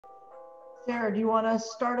Sarah, do you want to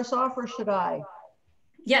start us off or should I?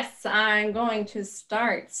 Yes, I'm going to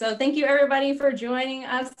start. So thank you everybody for joining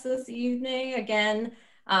us this evening. Again,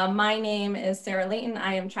 my name is Sarah Layton.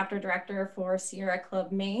 I am chapter director for Sierra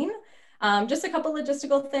Club Maine. Just a couple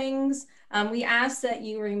logistical things. We ask that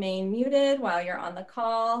you remain muted while you're on the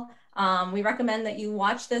call. We recommend that you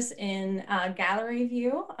watch this in gallery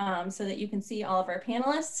view so that you can see all of our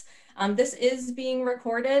panelists. This is being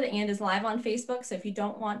recorded and is live on Facebook. So if you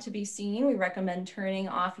don't want to be seen, we recommend turning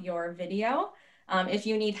off your video. If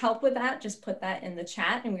you need help with that, just put that in the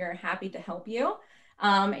chat and we are happy to help you.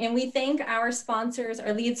 And we thank our sponsors,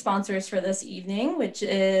 our lead sponsors for this evening, which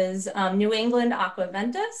is New England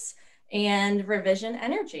Aquaventus and Revision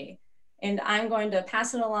Energy. And I'm going to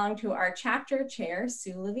pass it along to our chapter chair,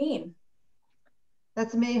 Sue Levine.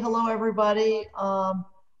 That's me. Hello, everybody.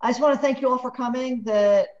 I just want to thank you all for coming.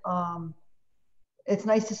 It's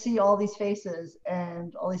nice to see all these faces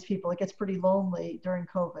and all these people. It gets pretty lonely during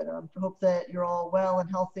COVID. I hope that you're all well and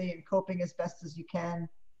healthy and coping as best as you can.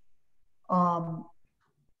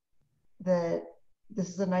 That this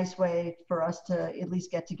is a nice way for us to at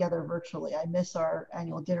least get together virtually. I miss our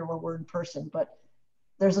annual dinner when we're in person, but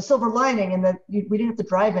there's a silver lining in that we didn't have to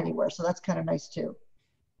drive anywhere, so that's kind of nice too.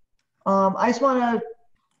 I just want to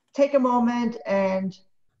take a moment and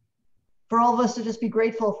for all of us to just be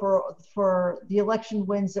grateful for the election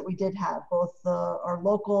wins that we did have, both our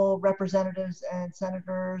local representatives and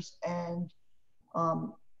senators and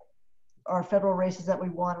our federal races that we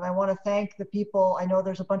won. And I want to thank the people. I know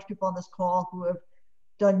there's a bunch of people on this call who have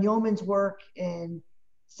done yeoman's work in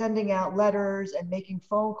sending out letters and making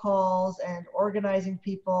phone calls and organizing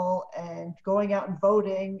people and going out and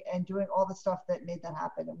voting and doing all the stuff that made that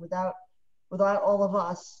happen. And without all of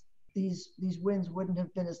us, these wins wouldn't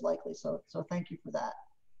have been as likely. So thank you for that.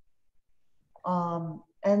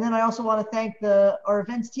 And then I also want to thank our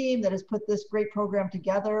events team that has put this great program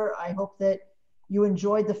together. I hope that you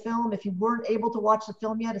enjoyed the film. If you weren't able to watch the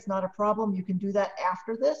film yet, it's not a problem. You can do that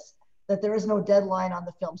after this, that there is no deadline on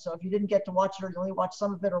the film. So if you didn't get to watch it or you only watched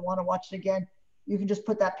some of it or want to watch it again, you can just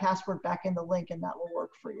put that password back in the link and that will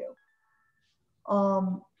work for you.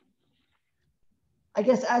 I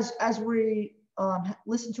guess as we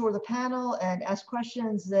listen to the panel and ask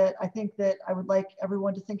questions, that I think that I would like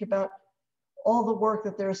everyone to think about all the work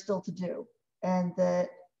that there is still to do and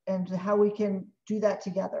how we can do that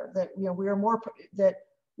together. That we are more that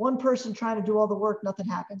one person trying to do all the work, nothing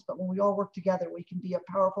happens. But when we all work together, we can be a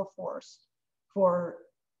powerful force for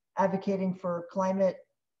advocating for climate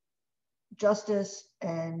justice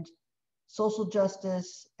and social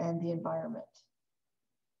justice and the environment.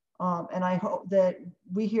 And I hope that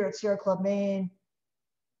we here at Sierra Club Maine,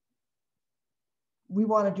 we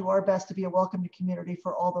want to do our best to be a welcoming community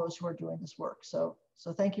for all those who are doing this work. So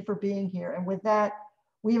thank you for being here. And with that,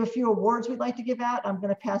 we have a few awards we'd like to give out. I'm going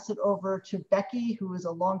to pass it over to Becky, who is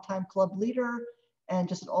a longtime club leader and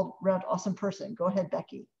just an all-around awesome person. Go ahead,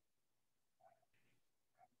 Becky.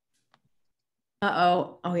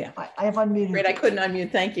 Oh yeah. I have unmuted. Great, I couldn't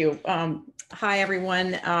unmute, thank you. Hi,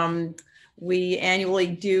 everyone. We annually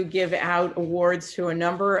do give out awards to a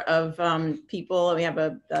number of people. We have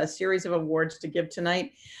a series of awards to give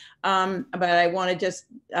tonight. But I want to just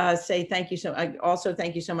say thank you. I also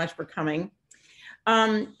thank you so much for coming.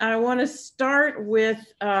 I want to start with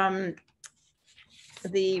the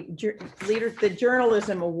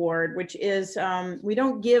Journalism Award, which is, we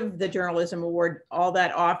don't give the Journalism Award all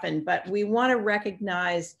that often, but we want to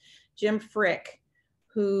recognize Jim Frick,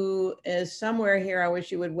 who is somewhere here. I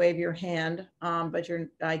wish you would wave your hand, but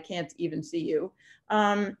I can't even see you.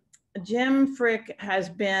 Jim Frick has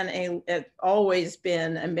been always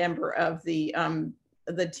been a member of the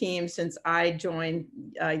team since I joined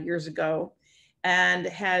years ago, and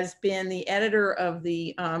has been the editor of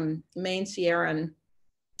the Maine Sierran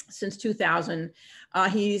since 2000.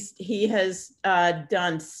 He has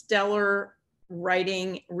done stellar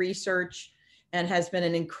writing, research, and has been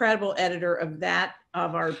an incredible editor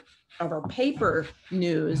of our paper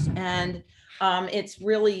news. And it's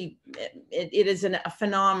really, it is a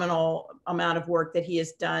phenomenal amount of work that he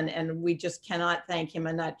has done, and we just cannot thank him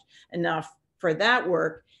enough for that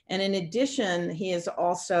work. And in addition, he has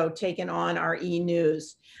also taken on our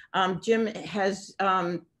e-news. Jim has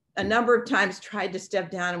a number of times tried to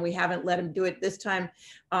step down and we haven't let him do it. This time,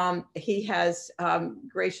 he has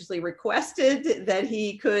graciously requested that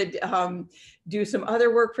he could do some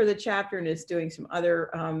other work for the chapter and is doing some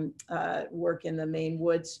other work in the Maine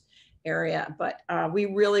Woods area. But we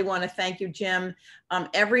really want to thank you, Jim.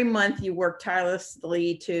 Every month you work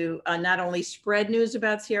tirelessly to not only spread news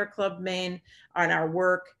about Sierra Club Maine and our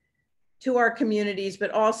work, to our communities,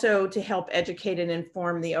 but also to help educate and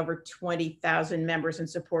inform the over 20,000 members and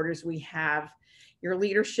supporters we have. Your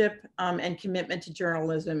leadership and commitment to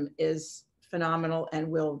journalism is phenomenal and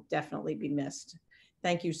will definitely be missed.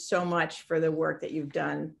 Thank you so much for the work that you've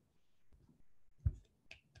done.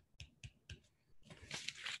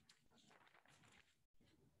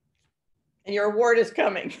 And your award is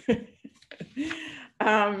coming.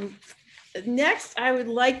 Next, I would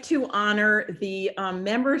like to honor the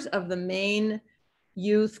members of the Maine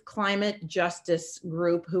Youth Climate Justice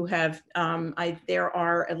Group who have, there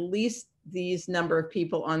are at least these number of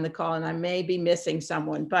people on the call, and I may be missing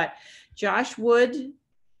someone, but Josh Wood,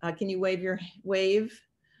 can you wave your wave?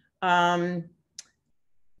 Nina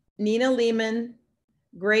Lehman,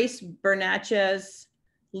 Grace Bernatchez,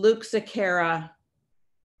 Luke Zakara,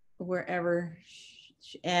 wherever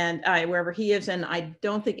he is, and I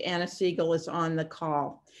don't think Anna Siegel is on the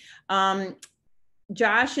call.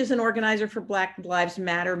 Josh is an organizer for Black Lives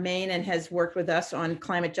Matter Maine and has worked with us on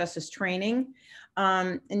climate justice training.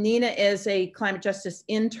 Nina is a climate justice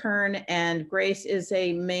intern, and Grace is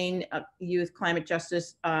a Maine Youth Climate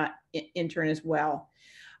Justice intern as well.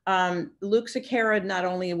 Luke Zakara not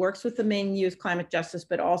only works with the Maine Youth Climate Justice,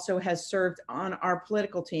 but also has served on our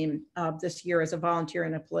political team this year as a volunteer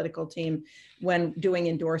in a political team when doing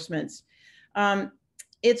endorsements.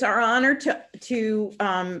 It's our honor to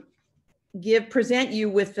present you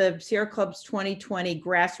with the Sierra Club's 2020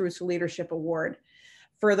 Grassroots Leadership Award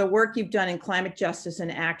for the work you've done in climate justice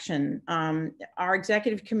and action. Our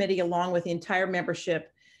executive committee, along with the entire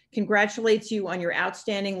membership, congratulates you on your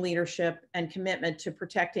outstanding leadership and commitment to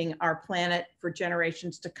protecting our planet for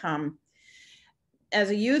generations to come. As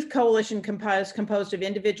a youth coalition composed of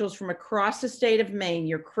individuals from across the state of Maine,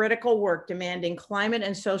 your critical work demanding climate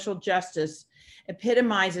and social justice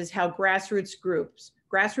epitomizes how grassroots groups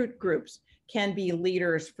can be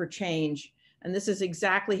leaders for change. And this is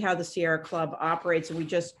exactly how the Sierra Club operates, and we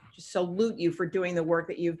just salute you for doing the work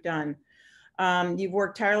that you've done. You've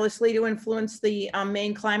worked tirelessly to influence the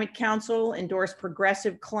Maine Climate Council, endorse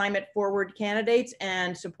progressive climate forward candidates,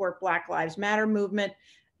 and support Black Lives Matter movement,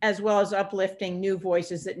 as well as uplifting new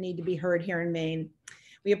voices that need to be heard here in Maine.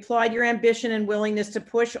 We applaud your ambition and willingness to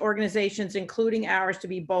push organizations, including ours, to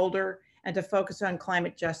be bolder and to focus on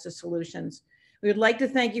climate justice solutions. We would like to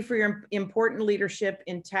thank you for your important leadership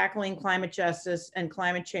in tackling climate justice and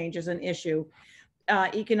climate change as an issue,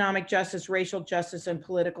 economic justice, racial justice, and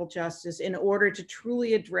political justice. In order to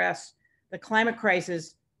truly address the climate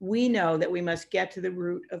crisis, we know that we must get to the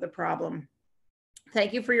root of the problem.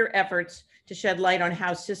 Thank you for your efforts to shed light on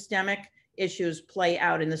how systemic issues play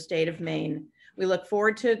out in the state of Maine. We look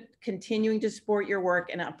forward to continuing to support your work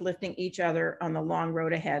and uplifting each other on the long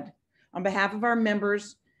road ahead. On behalf of our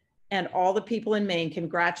members and all the people in Maine,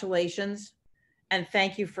 congratulations, and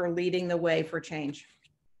thank you for leading the way for change.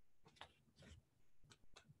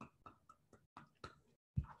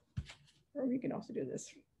 Or we can also do this.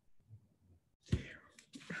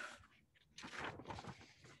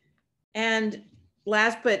 And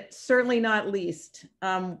last but certainly not least,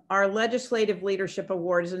 our Legislative Leadership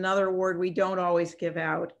Award is another award we don't always give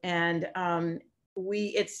out. And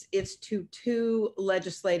it's to two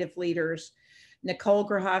legislative leaders, Nicole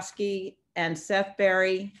Grahofsky and Seth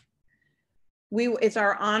Berry. It's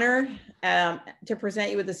our honor to present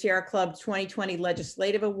you with the Sierra Club 2020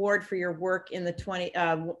 Legislative Award for your work in the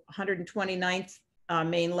 129th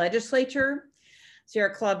Maine Legislature.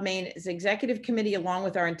 Sierra Club Maine's Executive Committee, along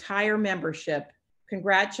with our entire membership,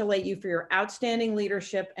 congratulate you for your outstanding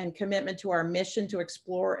leadership and commitment to our mission to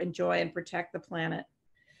explore, enjoy, and protect the planet.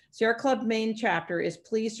 Sierra Club Maine chapter is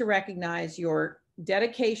pleased to recognize your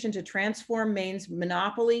dedication to transform Maine's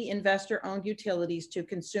monopoly investor-owned utilities to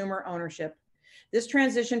consumer ownership. This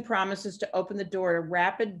transition promises to open the door to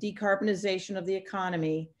rapid decarbonization of the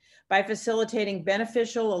economy by facilitating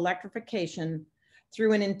beneficial electrification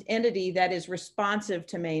through an entity that is responsive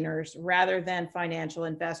to Mainers rather than financial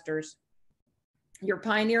investors. Your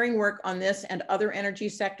pioneering work on this and other energy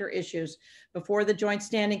sector issues before the Joint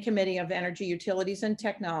Standing Committee of Energy Utilities and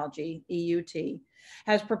Technology, EUT,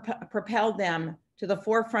 has propelled them to the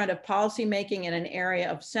forefront of policymaking in an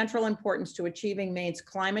area of central importance to achieving Maine's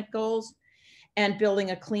climate goals and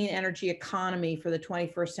building a clean energy economy for the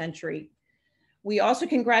 21st century. We also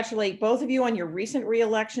congratulate both of you on your recent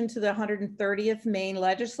re-election to the 130th Maine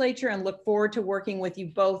Legislature and look forward to working with you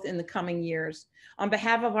both in the coming years. On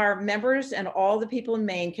behalf of our members and all the people in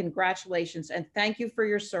Maine, congratulations and thank you for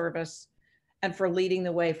your service and for leading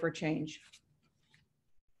the way for change.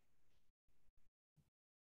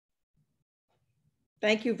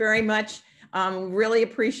 Thank you very much. Really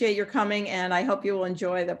appreciate your coming and I hope you will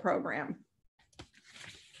enjoy the program.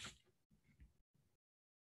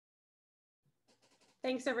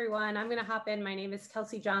 Thanks, everyone. I'm going to hop in. My name is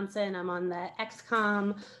Kelsey Johnson. I'm on the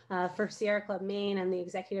XCOM for Sierra Club Maine and the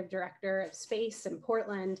Executive Director of Space in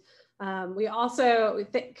Portland. We also,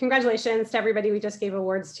 congratulations to everybody we just gave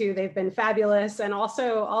awards to. They've been fabulous. And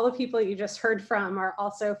also all the people you just heard from are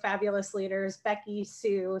also fabulous leaders, Becky,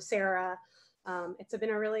 Sue, Sarah. It's been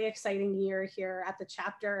a really exciting year here at the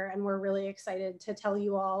chapter, and we're really excited to tell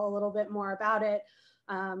you all a little bit more about it.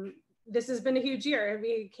 This has been a huge year.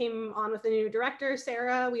 We came on with a new director,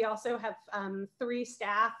 Sarah. We also have 3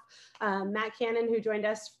 staff, Matt Cannon, who joined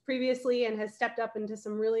us previously and has stepped up into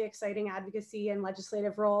some really exciting advocacy and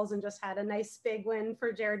legislative roles and just had a nice big win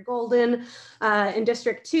for Jared Golden in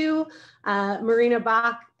District 2, Marina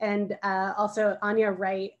Bach, and also Anya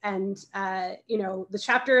Wright. And, you know, the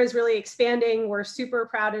chapter is really expanding. We're super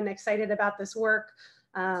proud and excited about this work.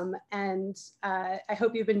 I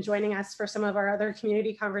hope you've been joining us for some of our other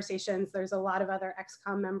community conversations. There's a lot of other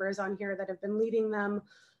XCOM members on here that have been leading them.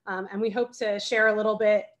 And we hope to share a little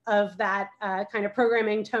bit of that kind of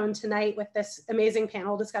programming tone tonight with this amazing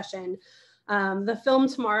panel discussion. The film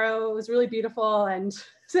tomorrow was really beautiful. And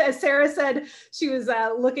as Sarah said, she was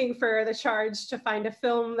looking for the charge to find a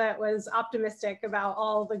film that was optimistic about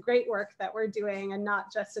all the great work that we're doing and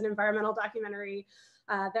not just an environmental documentary.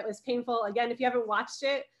 That was painful. Again, if you haven't watched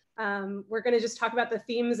it, we're going to just talk about the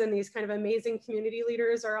themes, and these kind of amazing community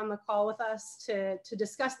leaders are on the call with us to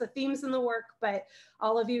discuss the themes in the work. But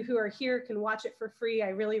all of you who are here can watch it for free. I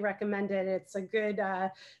really recommend it. It's a good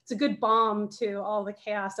balm to all the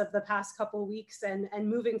chaos of the past couple weeks and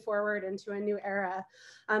moving forward into a new era.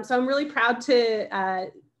 So I'm really proud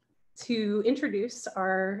to introduce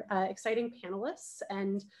our exciting panelists,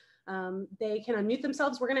 and they can unmute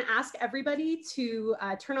themselves. We're going to ask everybody to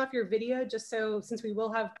turn off your video, just so, since we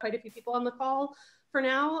will have quite a few people on the call for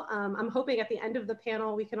now. I'm hoping at the end of the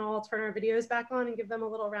panel, we can all turn our videos back on and give them a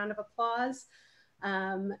little round of applause.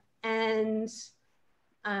 And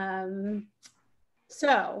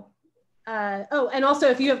also,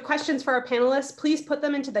 if you have questions for our panelists, please put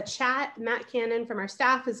them into the chat. Matt Cannon from our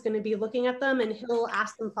staff is going to be looking at them, and he'll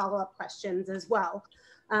ask them follow-up questions as well.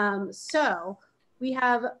 We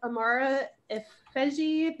have Amara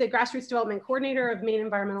Ifeji, the Grassroots Development Coordinator of Maine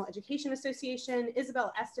Environmental Education Association,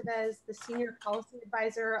 Isabel Estevez, the Senior Policy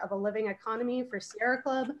Advisor of a Living Economy for Sierra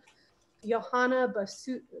Club, Johanna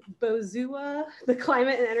Bozuwa, the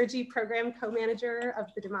Climate and Energy Program Co-Manager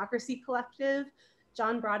of the Democracy Collective,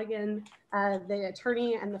 John Brautigam, the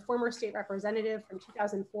attorney and the former state representative from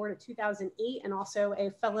 2004 to 2008, and also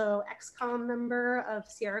a fellow XCOM member of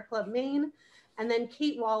Sierra Club Maine, and then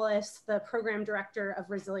Kate Wallace, the program director of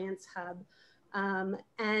Resilience Hub.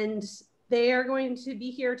 And they are going to be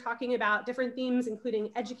here talking about different themes,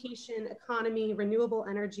 including education, economy, renewable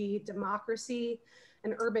energy, democracy,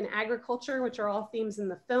 and urban agriculture, which are all themes in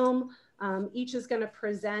the film. Each is going to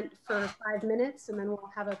present for 5 minutes, and then we'll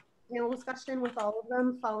have a panel discussion with all of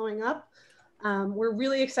them following up. We're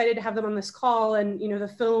really excited to have them on this call, and the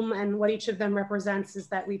film and what each of them represents is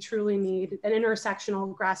that we truly need an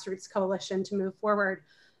intersectional grassroots coalition to move forward.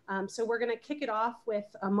 So we're going to kick it off with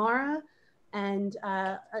Amara and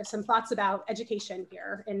some thoughts about education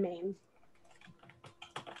here in Maine.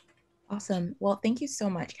 Awesome. Well, thank you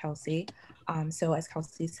so much, Kelsey. So as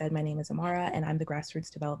Kelsey said, my name is Amara, and I'm the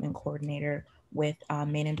Grassroots Development Coordinator with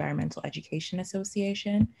Maine Environmental Education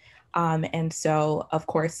Association. And so, of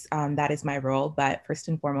course, that is my role, but first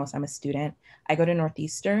and foremost, I'm a student. I go to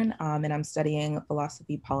Northeastern, and I'm studying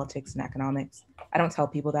philosophy, politics, and economics. I don't tell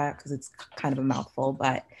people that because it's kind of a mouthful,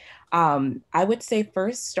 but I would say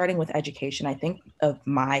first, starting with education, I think of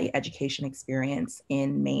my education experience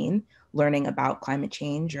in Maine, learning about climate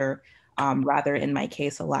change, or rather in my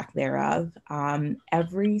case, a lack thereof.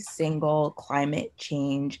 Every single climate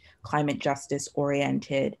change, climate justice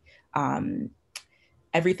oriented,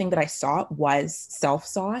 everything that I saw was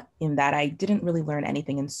self-sought, in that I didn't really learn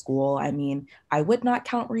anything in school. I mean, I would not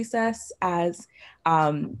count recess as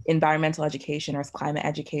environmental education or as climate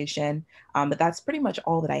education, but that's pretty much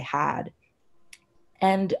all that I had.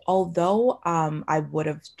 And although I would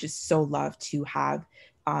have just so loved to have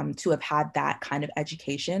had that kind of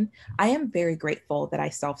education, I am very grateful that I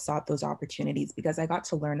self-sought those opportunities, because I got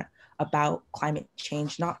to learn about climate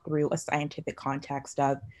change not through a scientific context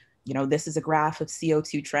of, this is a graph of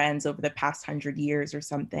CO2 trends over the past 100 years or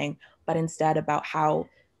something, but instead about how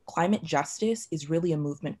climate justice is really a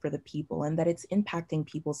movement for the people, and that it's impacting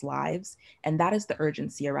people's lives. And that is the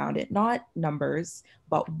urgency around it, not numbers,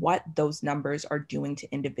 but what those numbers are doing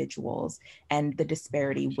to individuals and the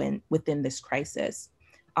disparity within this crisis.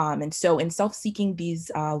 And so in self-seeking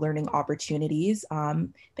these learning opportunities, I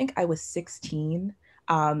think I was 16.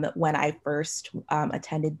 when I first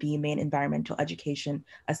attended the Maine Environmental Education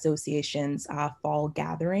Association's fall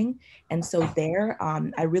gathering. And so there,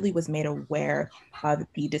 I really was made aware of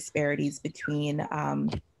the disparities between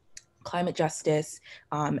climate justice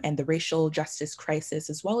and the racial justice crisis,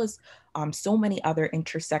 as well as so many other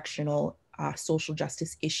intersectional social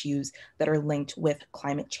justice issues that are linked with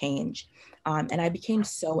climate change. And I became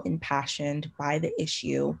so impassioned by the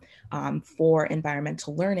issue for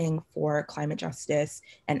environmental learning, for climate justice,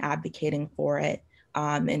 and advocating for it.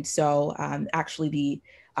 And so actually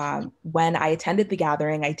when I attended the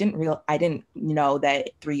gathering, I didn't know that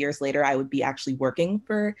 3 years later I would be actually working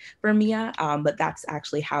for MIA, but that's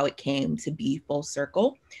actually how it came to be full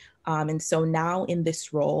circle. And so now in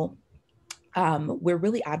this role, we're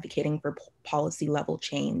really advocating for policy level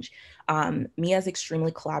change. MIA is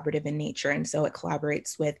extremely collaborative in nature, and so it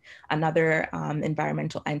collaborates with another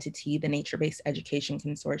environmental entity, the Nature-Based Education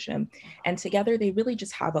Consortium. And together they really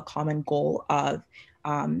just have a common goal of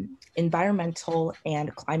environmental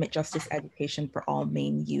and climate justice education for all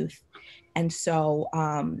Maine youth. And so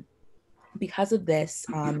because of this,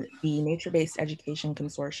 the Nature-Based Education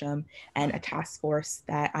Consortium and a task force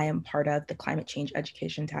that I am part of, the Climate Change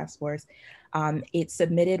Education Task Force, it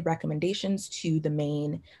submitted recommendations to the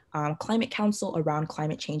Maine Climate Council around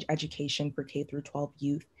climate change education for K through 12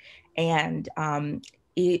 youth. And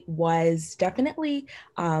it was definitely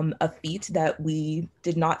a feat that we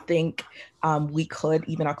did not think we could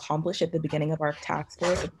even accomplish at the beginning of our task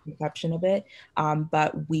force, the conception of it.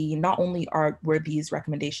 But we not only were these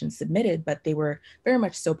recommendations submitted, but they were very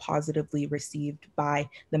much so positively received by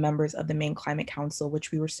the members of the Maine Climate Council,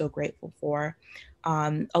 which we were so grateful for.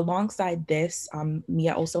 Alongside this,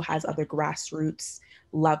 MIA also has other grassroots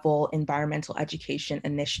level environmental education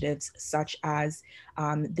initiatives, such as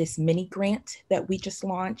this mini grant that we just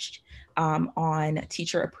launched on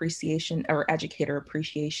Teacher Appreciation or Educator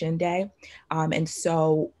Appreciation Day. And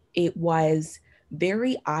so it was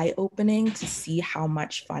very eye-opening to see how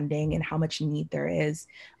much funding and how much need there is.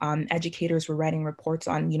 Educators were writing reports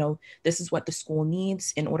on, this is what the school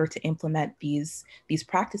needs in order to implement these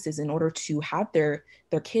practices in order to have their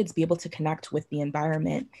kids be able to connect with the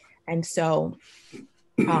environment. And so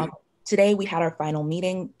today we had our final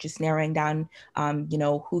meeting, just narrowing down,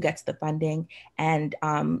 who gets the funding. And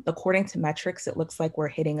according to metrics, it looks like we're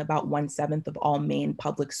hitting about 1/7 of all Maine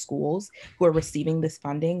public schools who are receiving this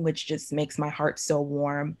funding, which just makes my heart so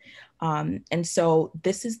warm. And so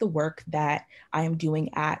this is the work that I am doing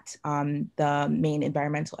at the Maine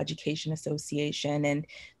Environmental Education Association. And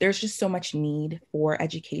there's just so much need for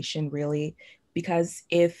education, really, because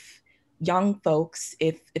if young folks,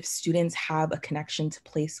 if students have a connection to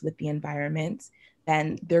place with the environment,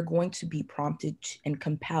 then they're going to be prompted and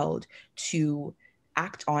compelled to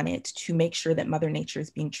act on it, to make sure that Mother Nature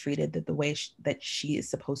is being treated the way that she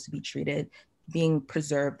is supposed to be treated, being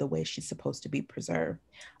preserved the way she's supposed to be preserved.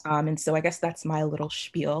 And so I guess that's my little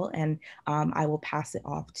spiel, and I will pass it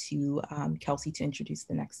off to Kelsey to introduce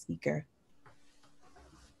the next speaker.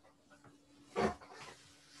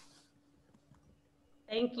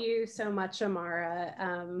 Thank you so much, Amara.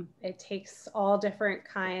 It takes all different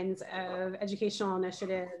kinds of educational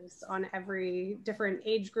initiatives on every different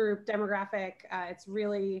age group, demographic. It's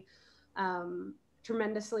really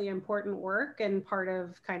tremendously important work and part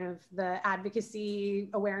of kind of the advocacy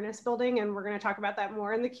awareness building. And we're going to talk about that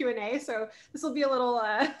more in the Q&A. So this will be a little,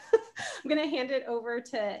 I'm going to hand it over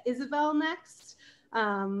to Isabel next,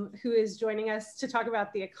 who is joining us to talk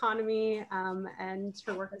about the economy and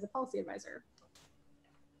her work as a policy advisor.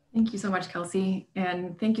 Thank you so much, Kelsey.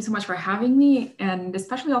 And thank you so much for having me, and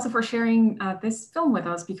especially also for sharing this film with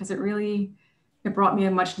us, because it brought me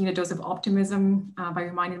a much needed dose of optimism by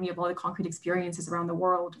reminding me of all the concrete experiences around the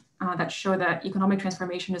world that show that economic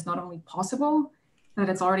transformation is not only possible, that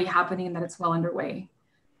it's already happening and that it's well underway.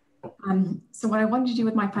 So what I wanted to do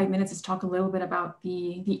with my 5 minutes is talk a little bit about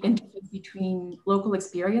the interface between local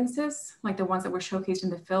experiences, like the ones that were showcased in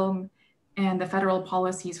the film, and the federal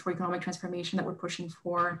policies for economic transformation that we're pushing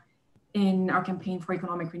for in our campaign for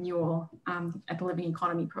economic renewal at the Living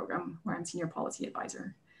Economy program, where I'm senior policy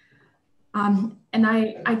advisor. And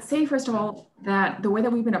I'd say, first of all, that the way that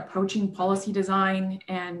we've been approaching policy design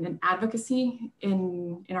and advocacy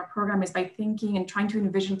in our program is by thinking and trying to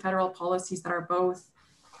envision federal policies that are both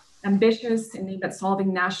ambitious and aimed at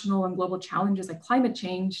solving national and global challenges like climate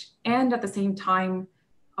change, and at the same time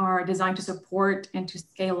are designed to support and to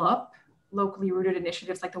scale up locally rooted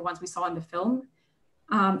initiatives like the ones we saw in the film,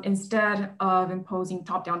 instead of imposing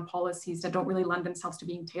top-down policies that don't really lend themselves to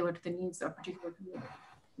being tailored to the needs of a particular community,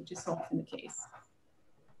 which is so often the case.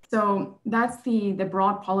 So that's the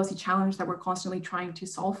broad policy challenge that we're constantly trying to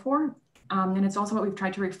solve for. And it's also what we've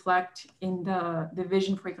tried to reflect in the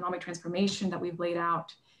vision for economic transformation that we've laid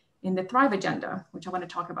out in the Thrive agenda, which I want to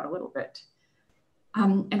talk about a little bit.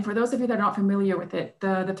 And for those of you that are not familiar with it,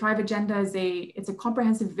 the Thrive agenda is it's a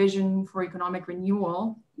comprehensive vision for economic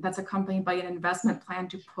renewal that's accompanied by an investment plan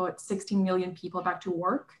to put 16 million people back to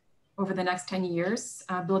work over the next 10 years,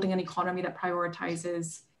 building an economy that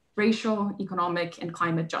prioritizes racial, economic, and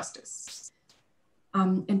climate justice.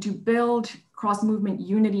 And to build cross-movement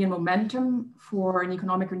unity and momentum for an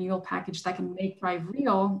economic renewal package that can make Thrive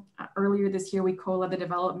real, earlier this year, we co-led the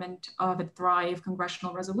development of a Thrive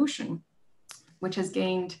congressional resolution, which has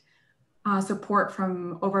gained support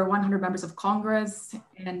from over 100 members of Congress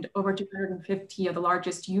and over 250 of the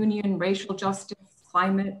largest union, racial justice,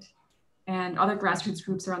 climate, and other grassroots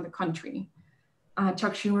groups around the country.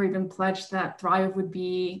 Chuck Schumer even pledged that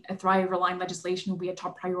Thrive-aligned legislation will be a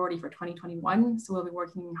top priority for 2021. So we'll be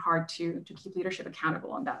working hard to keep leadership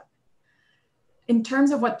accountable on that. In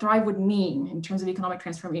terms of what Thrive would mean in terms of economic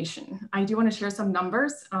transformation, I do want to share some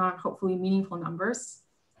numbers, hopefully meaningful numbers.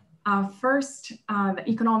 First, the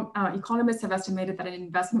economists have estimated that an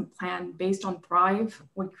investment plan based on Thrive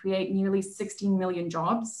would create nearly 16 million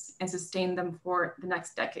jobs and sustain them for the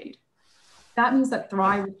next decade. That means that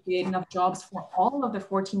Thrive would create enough jobs for all of the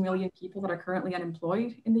 14 million people that are currently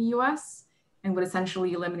unemployed in the US and would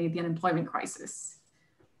essentially eliminate the unemployment crisis.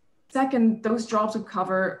 Second, those jobs would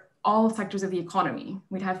cover all sectors of the economy.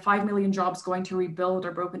 We'd have 5 million jobs going to rebuild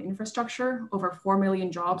our broken infrastructure, over 4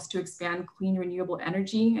 million jobs to expand clean renewable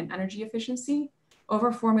energy and energy efficiency,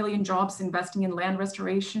 over 4 million jobs investing in land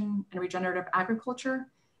restoration and regenerative agriculture,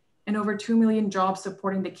 and over 2 million jobs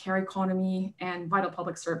supporting the care economy and vital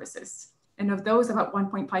public services. And of those, about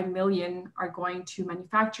 1.5 million are going to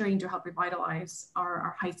manufacturing to help revitalize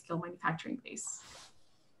our high-skill manufacturing base.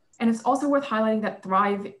 And it's also worth highlighting that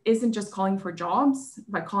Thrive isn't just calling for jobs,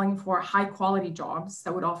 but calling for high-quality jobs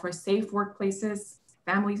that would offer safe workplaces,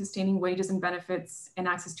 family-sustaining wages and benefits, and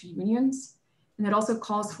access to unions. And it also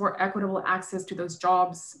calls for equitable access to those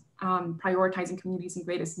jobs, prioritizing communities in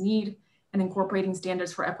greatest need, and incorporating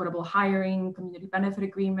standards for equitable hiring, community benefit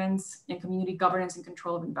agreements, and community governance and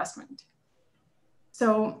control of investment.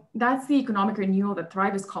 So that's the economic renewal that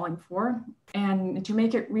Thrive is calling for. And to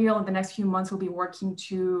make it real, in the next few months, we'll be working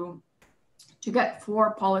to get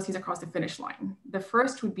 4 policies across the finish line. The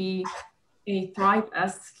first would be a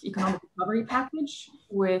Thrive-esque economic recovery package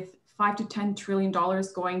with $5 to $10 trillion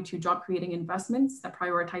going to job-creating investments that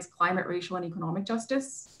prioritize climate, racial, and economic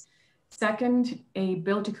justice. Second, a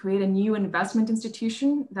bill to create a new investment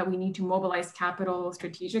institution that we need to mobilize capital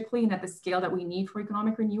strategically and at the scale that we need for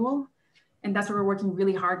economic renewal. And that's where we're working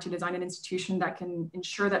really hard to design an institution that can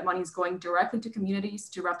ensure that money is going directly to communities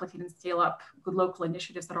to replicate and scale up good local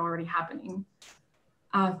initiatives that are already happening.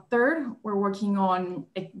 Third, we're working on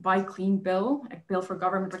a Buy Clean bill, a bill for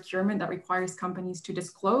government procurement that requires companies to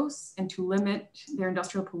disclose and to limit their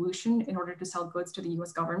industrial pollution in order to sell goods to the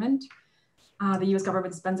US government. The US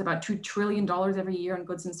government spends about $2 trillion every year on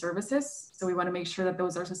goods and services. So we want to make sure that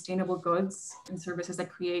those are sustainable goods and services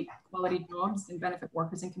that create quality jobs and benefit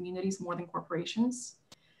workers and communities more than corporations.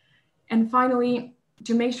 And finally,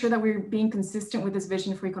 to make sure that we're being consistent with this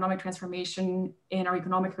vision for economic transformation in our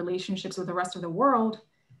economic relationships with the rest of the world,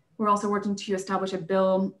 we're also working to establish a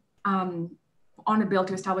bill,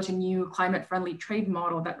 to establish a new climate-friendly trade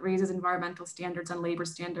model that raises environmental standards and labor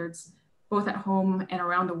standards both at home and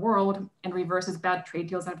around the world, and reverses bad trade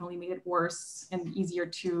deals that have only made it worse and easier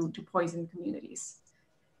to poison communities.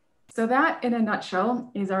 So that, in a nutshell,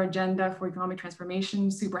 is our agenda for economic transformation.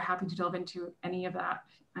 Super happy to delve into any of that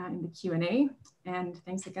in the Q&A. And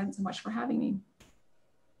thanks again so much for having me.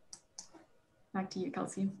 Back to you,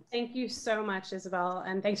 Kelsey. Thank you so much, Isabel.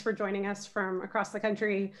 And thanks for joining us from across the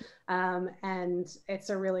country. And it's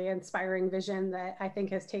a really inspiring vision that I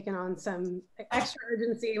think has taken on some extra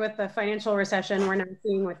urgency with the financial recession we're now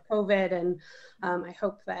seeing with COVID. And I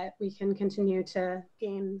hope that we can continue to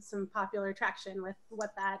gain some popular traction with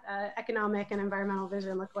what that economic and environmental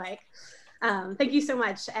vision look like. Thank you so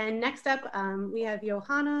much. And next up, we have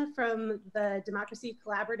Johanna from the Democracy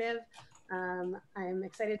Collaborative. I'm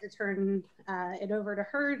excited to turn it over to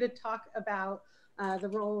her to talk about the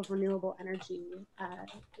role of renewable energy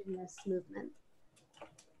in this movement.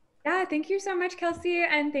 Yeah, thank you so much, Kelsey,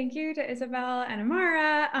 and thank you to Isabel and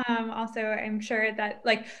Amara. Also, I'm sure that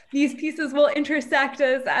these pieces will intersect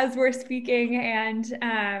as we're speaking, and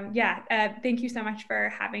thank you so much for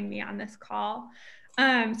having me on this call.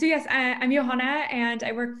 So yes, I'm Johanna, and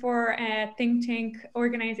I work for a think tank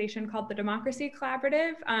organization called the Democracy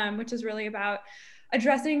Collaborative, which is really about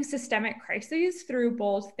addressing systemic crises through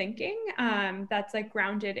bold thinking that's like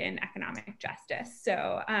grounded in economic justice.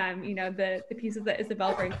 So, you know, the pieces that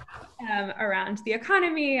Isabel brings around the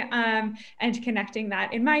economy and connecting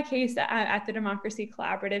that, in my case, at the Democracy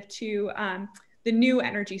Collaborative to the new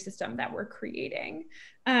energy system that we're creating.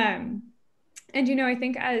 And, you know, I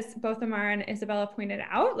think as both Amara and Isabella pointed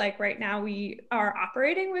out, like right now we are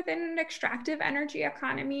operating within an extractive energy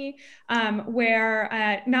economy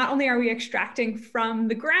where not only are we extracting from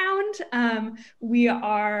the ground, we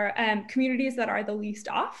are communities that are the least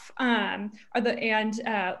off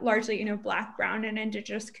largely, you know, Black, Brown, and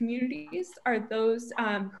Indigenous communities are those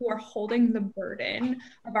who are holding the burden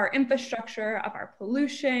of our infrastructure, of our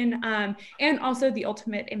pollution, and also the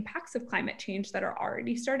ultimate impacts of climate change that are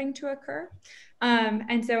already starting to occur.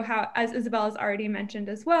 And so as Isabel has already mentioned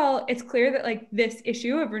as well, it's clear that like this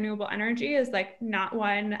issue of renewable energy is like not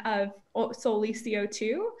one of solely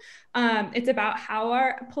CO2. It's about how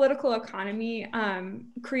our political economy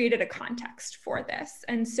created a context for this.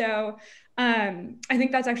 And so I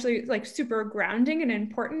think that's actually like super grounding and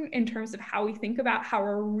important in terms of how we think about how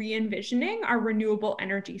we're re-envisioning our renewable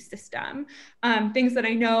energy system. Things that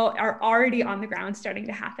I know are already on the ground starting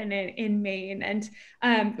to happen in Maine. And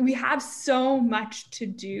we have so much to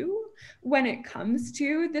do when it comes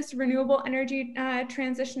to this renewable energy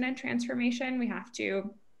transition and transformation. We have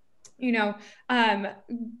to, you know,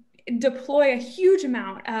 deploy a huge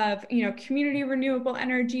amount of, you know, community renewable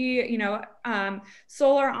energy, you know,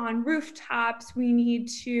 solar on rooftops. We need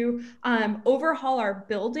to overhaul our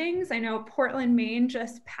buildings. I know Portland, Maine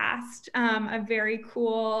just passed a very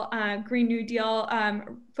cool Green New Deal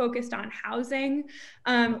focused on housing.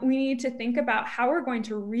 We need to think about how we're going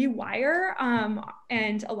to rewire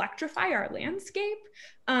and electrify our landscape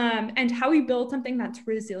and how we build something that's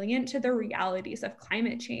resilient to the realities of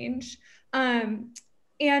climate change.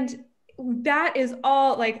 And that is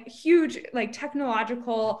all like huge, like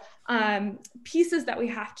technological pieces that we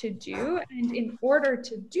have to do. And in order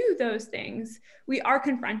to do those things, we are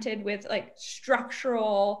confronted with like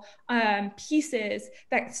structural pieces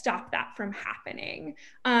that stop that from happening.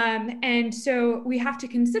 And so we have to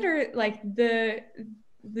consider like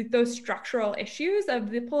those structural issues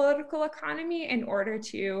of the political economy in order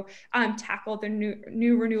to tackle the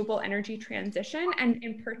new renewable energy transition, and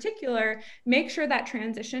in particular, make sure that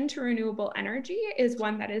transition to renewable energy is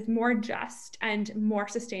one that is more just and more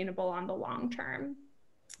sustainable on the long term.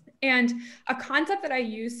 And a concept that I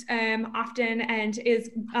use often and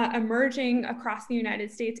is emerging across the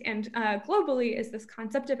United States and globally is this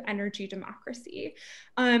concept of energy democracy.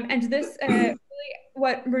 And this really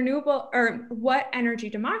what energy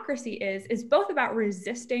democracy is both about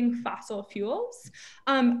resisting fossil fuels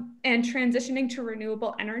and transitioning to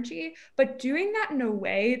renewable energy, but doing that in a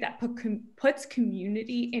way that puts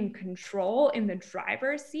community in control, in the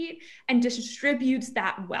driver's seat, and distributes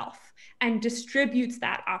that wealth and distributes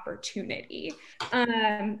that opportunity.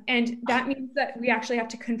 And that means that we actually have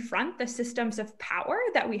to confront the systems of power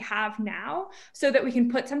that we have now so that we can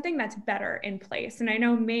put something that's better in place. And I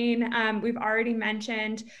know Maine, we've already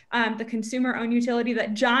mentioned the consumer-owned utility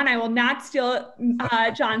that John, I will not steal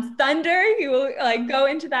John's thunder. He will like go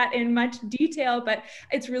into that in much detail, but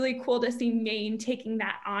it's really cool to see Maine taking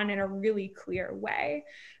that on in a really clear way.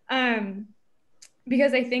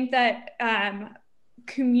 Because I think that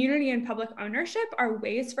community and public ownership are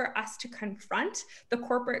ways for us to confront the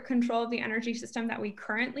corporate control of the energy system that we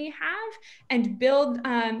currently have and build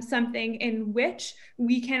something in which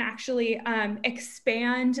we can actually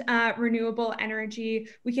expand renewable energy.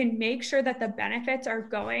 We can make sure that the benefits are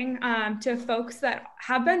going to folks that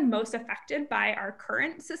have been most affected by our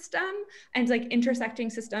current system and like intersecting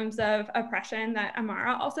systems of oppression that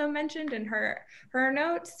Amara also mentioned in her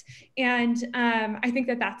notes. And I think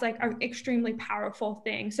that that's like an extremely powerful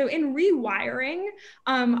thing. So in rewiring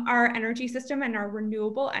our energy system and our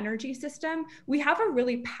renewable energy system, we have a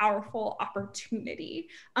really powerful opportunity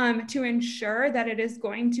to ensure that it is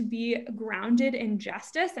going to be grounded in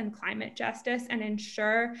justice and climate justice, and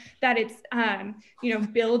ensure that it's you know,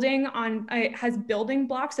 building on, it has building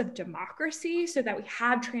blocks of democracy so that we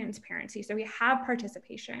have transparency, so we have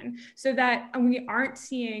participation, so that we aren't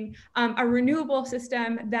seeing a renewable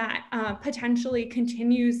system that potentially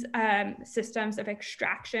continues systems of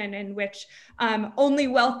extraction in which only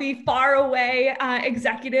wealthy, far away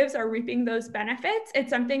executives are reaping those benefits. It's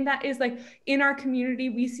something that is like in our community,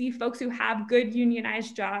 we see folks who have good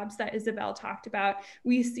unionized jobs that Isabel talked about.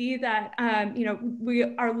 We see that, you know,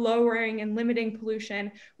 we are lowering and limiting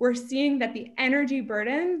pollution. We're seeing that the energy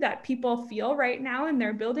burden that people feel right now in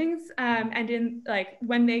their buildings and in like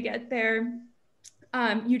when they get their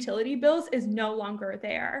utility bills is no longer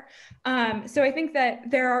there. So I think that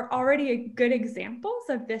there are already good examples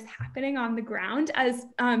of this happening on the ground, as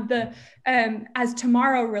as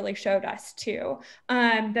tomorrow really showed us too,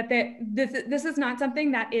 that this is not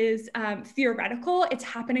something that is theoretical, it's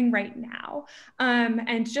happening right now.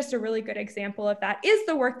 And just a really good example of that is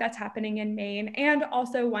the work that's happening in Maine, and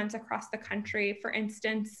also ones across the country. For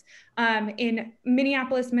instance, in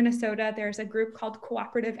Minneapolis, Minnesota, there's a group called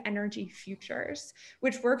Cooperative Energy Futures,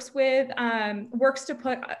 which works to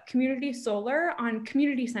put community solar on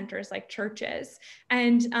community centers like churches.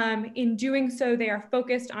 And in doing so, they are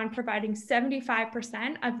focused on providing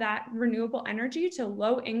 75% of that renewable energy to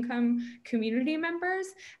low-income community members,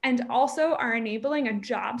 and also are enabling a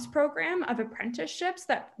jobs program of apprenticeships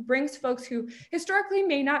that brings folks who historically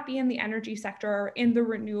may not be in the energy sector or in the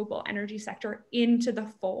renewable energy sector into the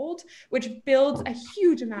fold, which builds a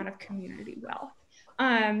huge amount of community wealth.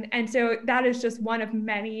 And so that is just one of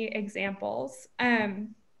many examples.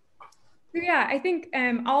 So yeah, I think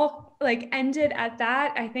I'll end it at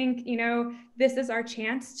that. I think, this is our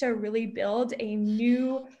chance to really build a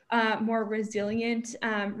new, more resilient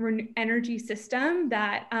energy system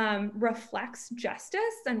that reflects justice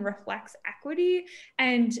and reflects equity.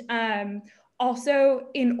 And also,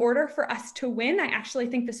 in order for us to win, I actually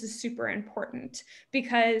think this is super important,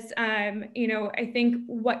 because, I think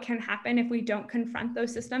what can happen if we don't confront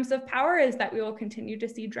those systems of power is that we will continue to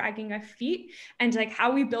see dragging of feet. And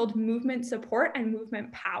how we build movement support and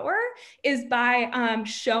movement power is by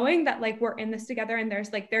showing that we're in this together, and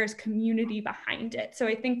there's community behind it. So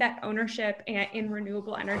I think that ownership in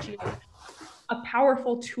renewable energy is a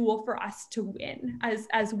powerful tool for us to win,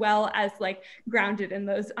 as well as grounded in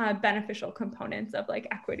those beneficial components of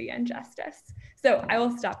equity and justice. So I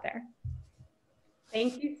will stop there.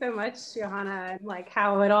 Thank you so much, Johanna, and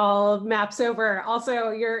how it all maps over.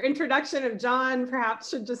 Also, your introduction of John perhaps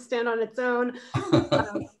should just stand on its own.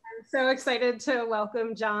 I'm so excited to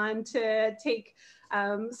welcome John to take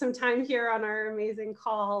some time here on our amazing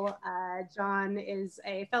call. John is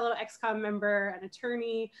a fellow XCOM member, an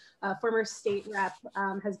attorney, former state rep,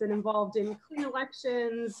 has been involved in clean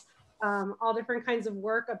elections, all different kinds of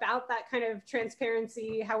work about that kind of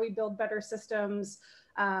transparency, how we build better systems.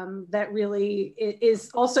 That really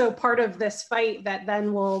is also part of this fight that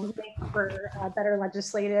then will make for better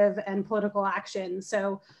legislative and political action.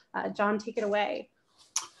 So John, take it away.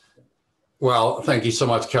 Well, thank you so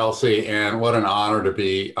much, Kelsey. And what an honor to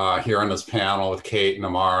be here on this panel with Kate and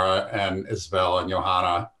Amara and Isabel and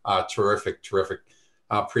Johanna. Terrific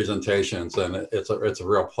presentations. And it's a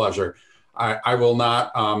real pleasure. I will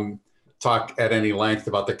not talk at any length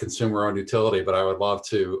about the consumer-owned utility, but I would love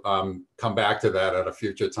to come back to that at a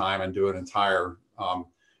future time and do an entire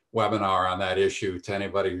webinar on that issue to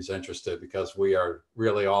anybody who's interested, because we are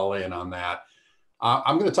really all in on that.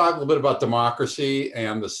 I'm going to talk a little bit about democracy,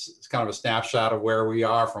 and this is kind of a snapshot of where we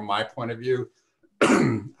are from my point of view.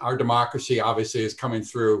 Our democracy obviously is coming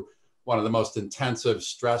through one of the most intensive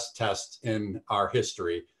stress tests in our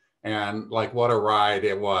history. And what a ride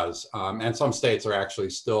it was. And some states are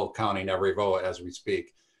actually still counting every vote as we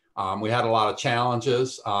speak. We had a lot of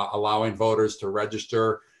challenges, allowing voters to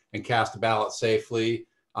register and cast a ballot safely,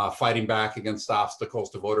 fighting back against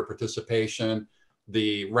obstacles to voter participation,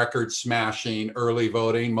 the record smashing early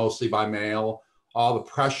voting, mostly by mail, all the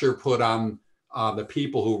pressure put on the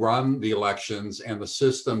people who run the elections and the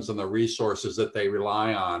systems and the resources that they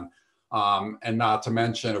rely on. And not to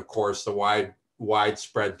mention, of course, the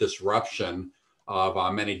widespread disruption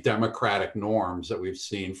of many democratic norms that we've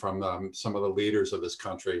seen from some of the leaders of this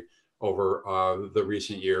country over the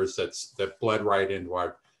recent years that bled right into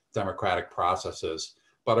our democratic processes.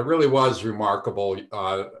 But it really was a remarkable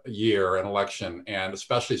year and election, and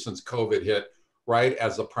especially since COVID hit right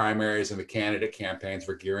as the primaries and the candidate campaigns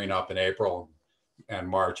were gearing up in April and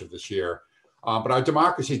March of this year. But our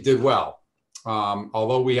democracy did well.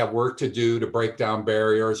 Although we have work to do to break down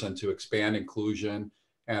barriers and to expand inclusion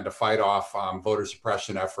and to fight off voter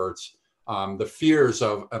suppression efforts, the fears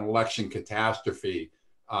of an election catastrophe,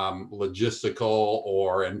 logistical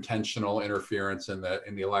or intentional interference in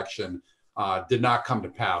the election, did not come to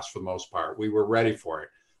pass for the most part. We were ready for it.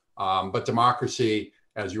 But democracy,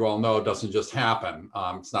 as you all know, doesn't just happen.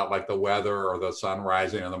 It's not like the weather or the sun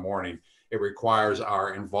rising in the morning. It requires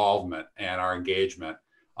our involvement and our engagement.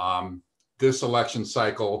 This election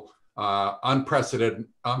cycle,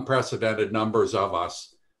 unprecedented numbers of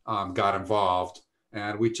us got involved,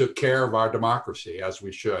 and we took care of our democracy as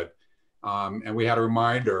we should. And we had a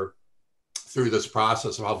reminder through this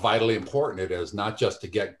process of how vitally important it is, not just to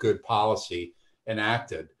get good policy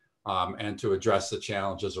enacted and to address the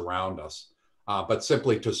challenges around us, but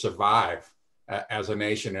simply to survive as a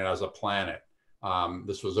nation and as a planet.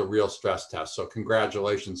 This was a real stress test. So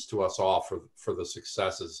congratulations to us all for the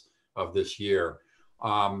successes of this year.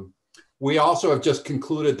 We also have just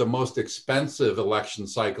concluded the most expensive election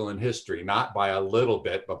cycle in history, not by a little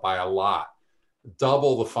bit, but by a lot.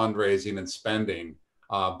 Double the fundraising and spending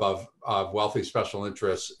of wealthy special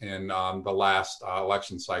interests in the last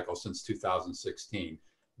election cycle since 2016.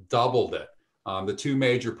 Doubled it. The two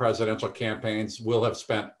major presidential campaigns will have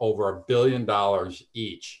spent over $1 billion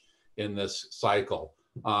each in this cycle.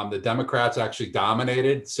 The Democrats actually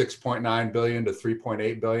dominated, 6.9 billion to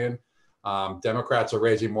 3.8 billion. Democrats are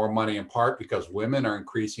raising more money in part because women are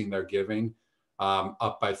increasing their giving,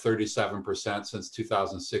 up by 37% since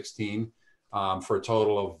 2016, for a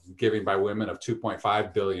total of giving by women of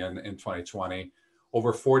 2.5 billion in 2020.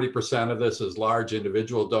 Over 40% of this is large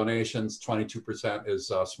individual donations, 22%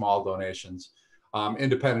 is small donations.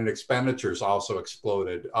 Independent expenditures also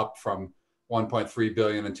exploded, up from 1.3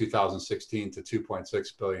 billion in 2016 to 2.6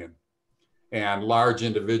 billion. And large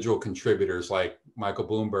individual contributors like Michael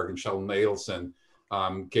Bloomberg and Sheldon Adelson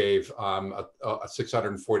gave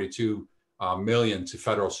 642 million to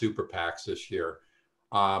federal super PACs this year.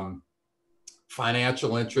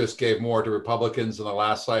 Financial interests gave more to Republicans in the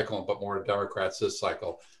last cycle, but more to Democrats this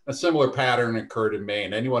cycle. A similar pattern occurred in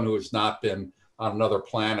Maine. Anyone who has not been on another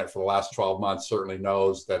planet for the last 12 months certainly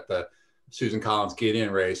knows that the Susan Collins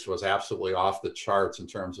Gideon race was absolutely off the charts in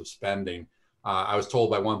terms of spending. I was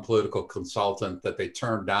told by one political consultant that they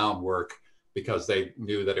turned down work because they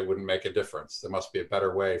knew that it wouldn't make a difference. There must be a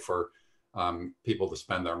better way for people to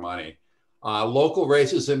spend their money. Local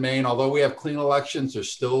races in Maine, although we have clean elections,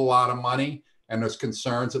 there's still a lot of money. And there's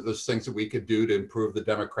concerns that there's things that we could do to improve the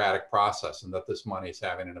democratic process and that this money is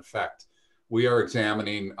having an effect. We are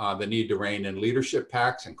examining the need to rein in leadership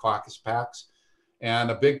PACs and caucus PACs. And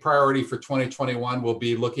a big priority for 2021 will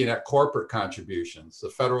be looking at corporate contributions. The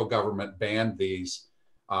federal government banned these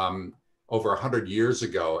over 100 years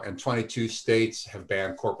ago, and 22 states have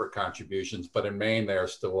banned corporate contributions, but in Maine, they are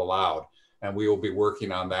still allowed. And we will be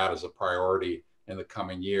working on that as a priority in the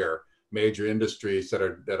coming year. Major industries that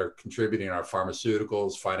are contributing are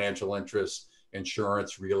pharmaceuticals, financial interests,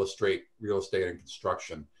 insurance, real estate, and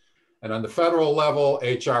construction. And on the federal level,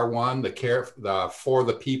 HR 1, the For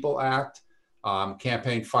the People Act,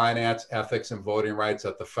 campaign finance, ethics, and voting rights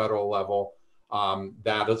at the federal level,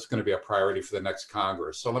 that is going to be a priority for the next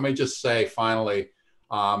Congress. So let me just say, finally,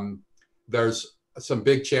 there's some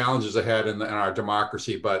big challenges ahead in our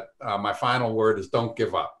democracy, but my final word is don't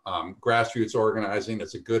give up. Grassroots organizing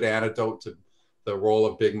is a good antidote to the role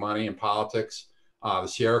of big money in politics. The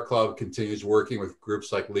Sierra Club continues working with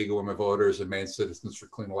groups like League of Women Voters and Maine Citizens for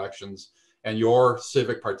Clean Elections. And your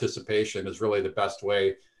civic participation is really the best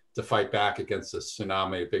way to fight back against this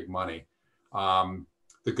tsunami of big money.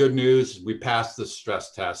 The good news, we passed the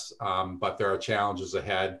stress test, but there are challenges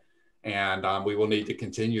ahead. And we will need to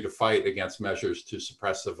continue to fight against measures to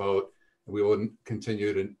suppress the vote. We will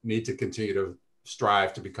need to continue to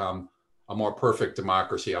strive to become a more perfect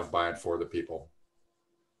democracy of, by, and for the people.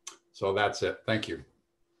 So that's it. Thank you.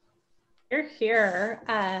 You're here.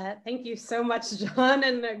 Thank you so much, John,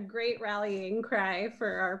 and a great rallying cry for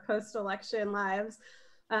our post-election lives.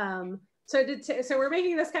 So we're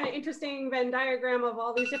making this kind of interesting Venn diagram of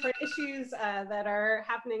all these different issues that are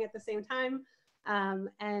happening at the same time.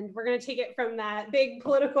 And we're going to take it from that big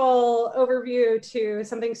political overview to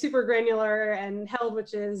something super granular and held,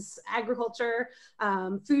 which is agriculture,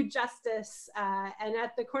 food justice. And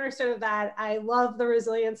at the cornerstone of that, I love the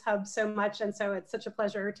Resilience Hub so much. And so it's such a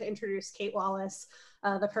pleasure to introduce Kate Wallace,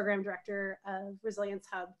 the program director of Resilience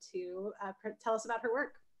Hub, to tell us about her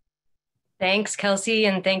work. Thanks, Kelsey,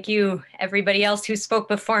 and thank you everybody else who spoke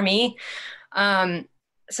before me.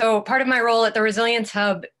 So part of my role at the Resilience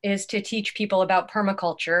Hub is to teach people about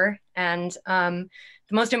permaculture. And the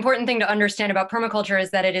most important thing to understand about permaculture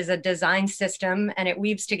is that it is a design system and it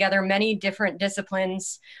weaves together many different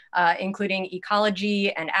disciplines, including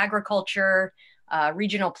ecology and agriculture,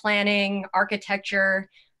 regional planning, architecture,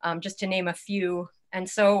 just to name a few. And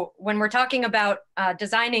so when we're talking about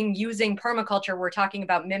designing using permaculture, we're talking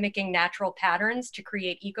about mimicking natural patterns to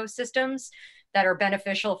create ecosystems that are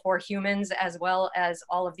beneficial for humans as well as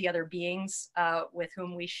all of the other beings with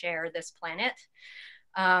whom we share this planet.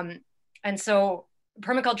 And so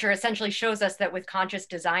permaculture essentially shows us that with conscious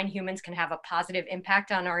design, humans can have a positive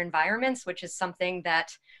impact on our environments, which is something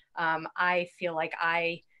that I feel like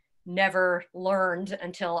I never learned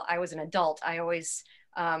until I was an adult. I always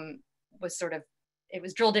was sort of, it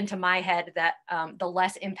was drilled into my head that the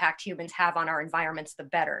less impact humans have on our environments, the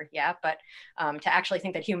better. Yeah. But to actually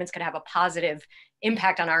think that humans could have a positive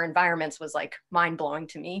impact on our environments was like mind blowing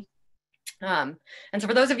to me. And so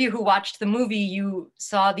for those of you who watched the movie, you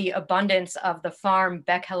saw the abundance of the farm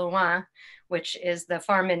Bec Hellouin, which is the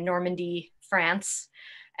farm in Normandy, France.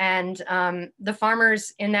 And the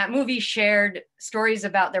farmers in that movie shared stories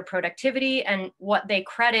about their productivity, and what they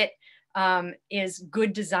credit is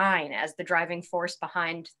good design as the driving force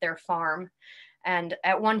behind their farm. And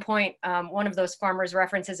at one point, one of those farmers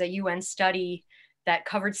references a UN study that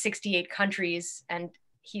covered 68 countries. And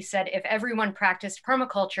he said, if everyone practiced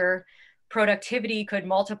permaculture, productivity could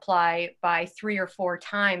multiply by 3 or 4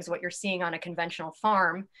 times what you're seeing on a conventional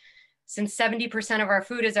farm. Since 70% of our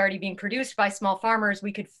food is already being produced by small farmers,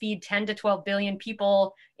 we could feed 10 to 12 billion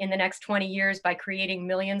people in the next 20 years by creating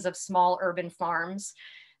millions of small urban farms.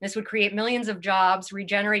 This would create millions of jobs,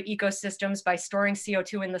 regenerate ecosystems by storing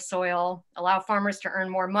CO2 in the soil, allow farmers to earn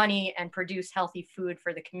more money, and produce healthy food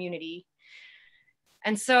for the community.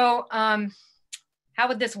 And so how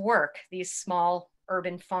would this work, these small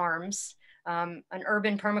urban farms? An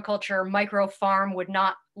urban permaculture micro farm would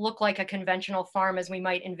not look like a conventional farm as we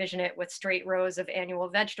might envision it, with straight rows of annual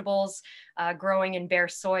vegetables growing in bare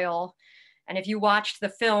soil. And if you watched the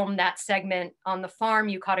film, that segment on the farm,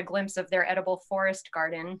 you caught a glimpse of their edible forest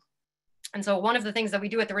garden. And so one of the things that we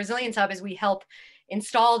do at the Resilience Hub is we help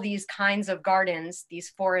install these kinds of gardens,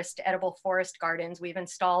 these edible forest gardens. We've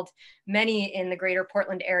installed many in the greater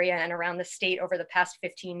Portland area and around the state over the past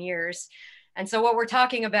 15 years. And so what we're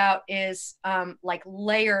talking about is like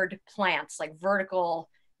layered plants, like vertical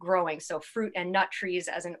growing. So fruit and nut trees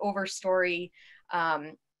as an overstory,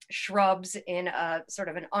 shrubs in a sort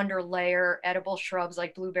of an underlayer, edible shrubs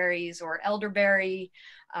like blueberries or elderberry,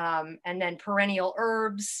 and then perennial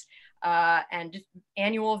herbs and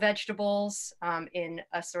annual vegetables in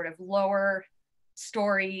a sort of lower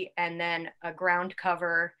story, and then a ground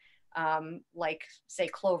cover, like say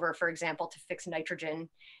clover, for example, to fix nitrogen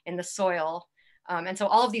in the soil. And so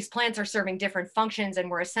all of these plants are serving different functions, and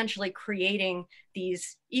we're essentially creating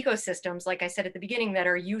these ecosystems, like I said at the beginning, that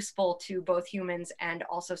are useful to both humans and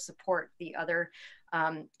also support the other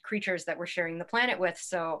creatures that we're sharing the planet with.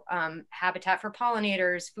 So habitat for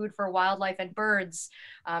pollinators, food for wildlife and birds,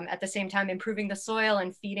 at the same time improving the soil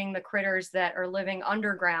and feeding the critters that are living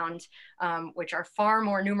underground, which are far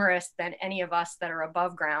more numerous than any of us that are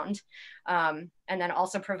above ground. And then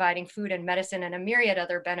also providing food and medicine and a myriad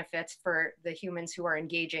other benefits for the humans who are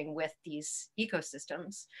engaging with these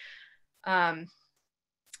ecosystems.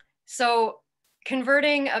 So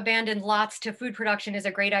converting abandoned lots to food production is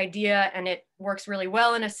a great idea, and it works really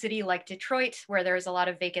well in a city like Detroit, where there's a lot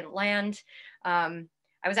of vacant land. I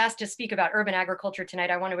was asked to speak about urban agriculture tonight.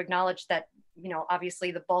 I want to acknowledge that, you know,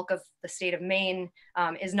 obviously the bulk of the state of Maine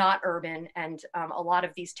is not urban, and a lot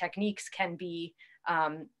of these techniques can be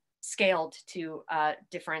scaled to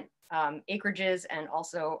different acreages and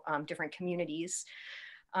also different communities.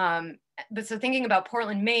 But so thinking about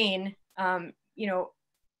Portland, Maine, you know,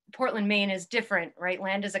 Portland, Maine is different, right?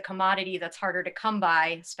 Land is a commodity that's harder to come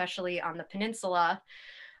by, especially on the peninsula.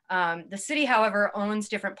 The city, however, owns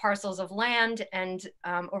different parcels of land, and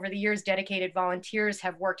over the years, dedicated volunteers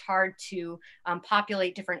have worked hard to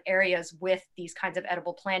populate different areas with these kinds of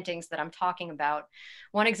edible plantings that I'm talking about.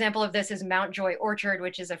 One example of this is Mountjoy Orchard,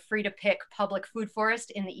 which is a free-to-pick public food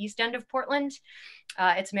forest in the east end of Portland.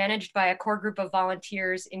 It's managed by a core group of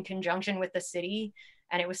volunteers in conjunction with the city.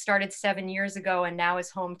 And it was started 7 years ago, and now is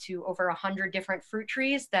home to over 100 different fruit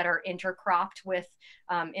trees that are intercropped with,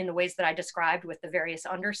 in the ways that I described, with the various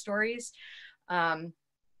understories. This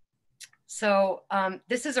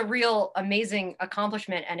is a real amazing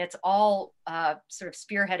accomplishment, and it's all sort of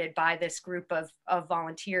spearheaded by this group of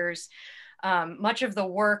volunteers. Much of the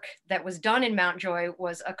work that was done in Mountjoy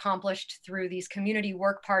was accomplished through these community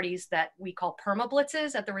work parties that we call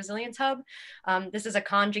permablitzes at the Resilience Hub. This is a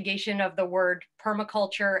conjugation of the word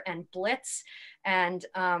permaculture and blitz. And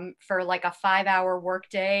for like a 5-hour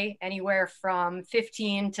workday, anywhere from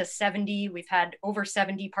 15 to 70, we've had over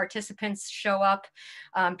 70 participants show up.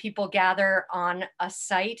 People gather on a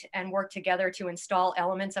site and work together to install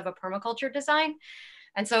elements of a permaculture design.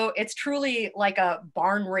 And so it's truly like a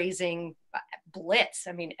barn raising blitz.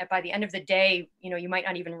 I mean, by the end of the day, you know, you might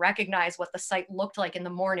not even recognize what the site looked like in the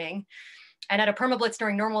morning. And at a permablitz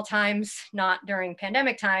during normal times, not during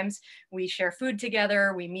pandemic times, we share food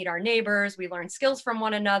together, we meet our neighbors, we learn skills from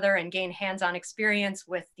one another and gain hands-on experience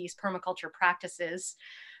with these permaculture practices.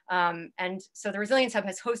 And so the Resilience Hub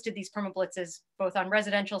has hosted these permablitzes both on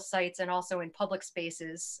residential sites and also in public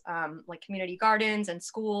spaces like community gardens and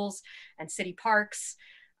schools and city parks.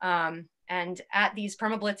 And And at these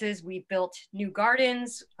permablitzes, we built new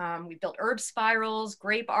gardens, we built herb spirals,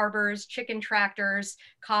 grape arbors, chicken tractors,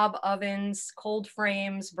 cob ovens, cold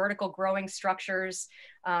frames, vertical growing structures,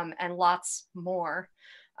 and lots more.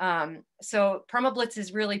 So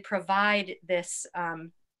permablitzes really provide this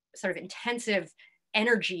sort of intensive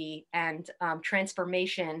energy and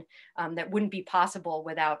transformation that wouldn't be possible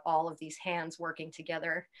without all of these hands working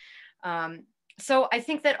together. So I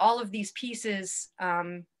think that all of these pieces,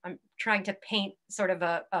 I'm trying to paint sort of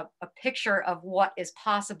a picture of what is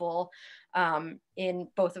possible in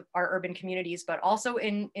both of our urban communities, but also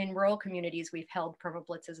in rural communities. We've held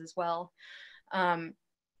permablitzes as well.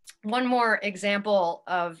 One more example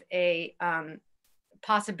of a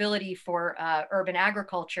possibility for urban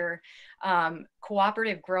agriculture,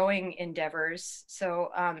 cooperative growing endeavors. So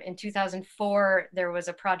in 2004, there was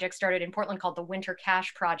a project started in Portland called the Winter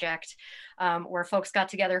Cash Project, where folks got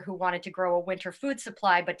together who wanted to grow a winter food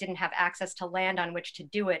supply, but didn't have access to land on which to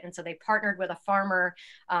do it. And so they partnered with a farmer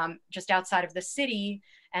just outside of the city,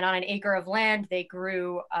 and on an acre of land, they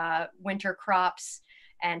grew winter crops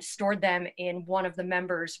and stored them in one of the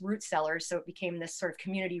members' root cellars. So it became this sort of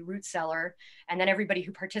community root cellar. And then everybody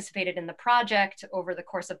who participated in the project over the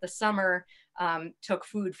course of the summer took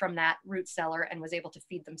food from that root cellar and was able to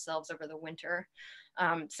feed themselves over the winter.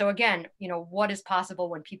 So again, you know, what is possible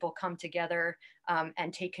when people come together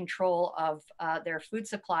and take control of their food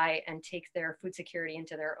supply and take their food security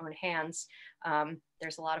into their own hands?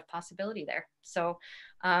 There's a lot of possibility there. So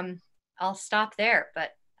I'll stop there,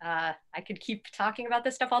 but I could keep talking about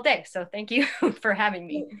this stuff all day. So thank you for having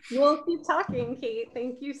me. We'll keep talking, Kate.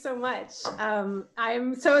 Thank you so much.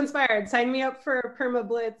 I'm so inspired. Sign me up for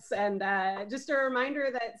PermaBlitz. And just a reminder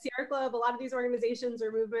that Sierra Club, a lot of these organizations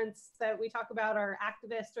or movements that we talk about are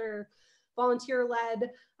activist or volunteer-led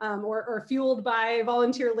or fueled by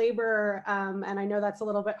volunteer labor. And I know that's a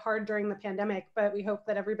little bit hard during the pandemic, but we hope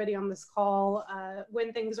that everybody on this call,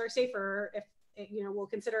 when things are safer, if you know, we'll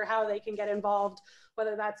consider how they can get involved,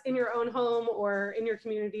 whether that's in your own home or in your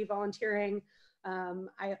community volunteering.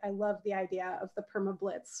 I love the idea of the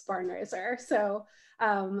PermaBlitz barn raiser. So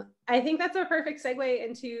I think that's a perfect segue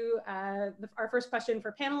into our first question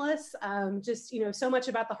for panelists. Just, you know, so much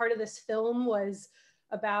about the heart of this film was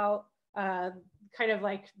about kind of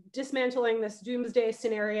like dismantling this doomsday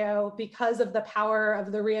scenario because of the power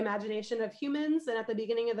of the reimagination of humans. And at the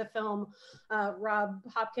beginning of the film, Rob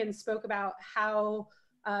Hopkins spoke about how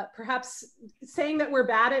perhaps saying that we're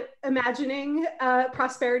bad at imagining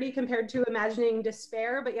prosperity compared to imagining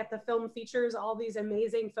despair, but yet the film features all these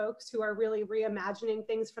amazing folks who are really reimagining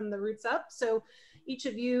things from the roots up. So each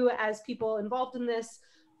of you as people involved in this,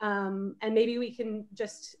 and maybe we can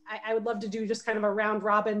just, I would love to do just kind of a round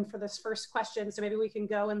robin for this first question. So maybe we can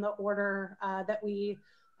go in the order that we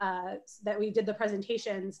did the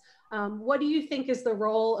presentations. What do you think is the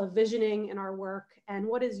role of visioning in our work, and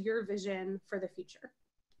what is your vision for the future?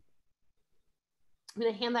 I'm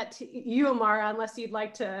gonna hand that to you, Amara, unless you'd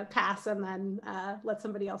like to pass and then let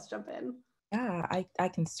somebody else jump in. Yeah, I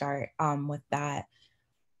can start with that.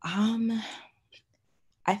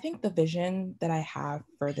 I think the vision that I have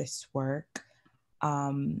for this work,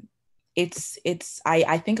 I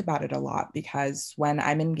think about it a lot, because when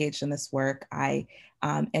I'm engaged in this work, I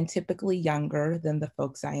am typically younger than the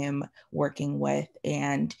folks I am working with.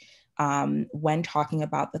 And when talking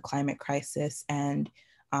about the climate crisis and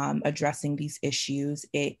addressing these issues,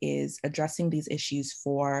 it is addressing these issues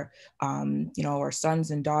for, you know, our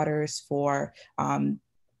sons and daughters, for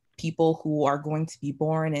people who are going to be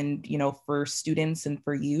born, and, you know, for students and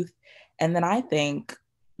for youth. And then I think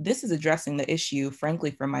this is addressing the issue,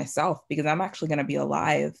 frankly, for myself, because I'm actually going to be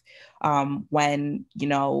alive when, you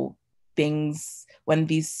know, when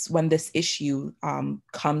this issue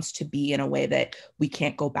comes to be in a way that we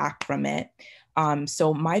can't go back from it.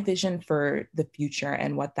 So my vision for the future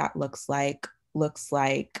and what that looks like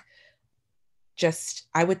just,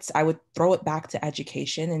 I would throw it back to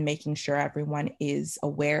education and making sure everyone is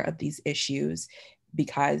aware of these issues,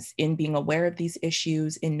 because in being aware of these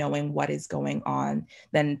issues, in knowing what is going on,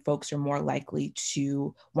 then folks are more likely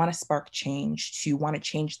to want to spark change, to want to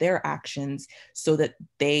change their actions so that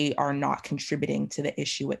they are not contributing to the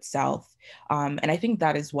issue itself. And I think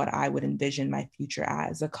that is what I would envision my future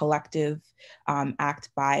as, a collective act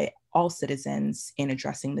by all citizens in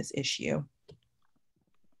addressing this issue.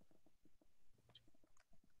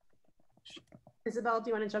 Isabel, do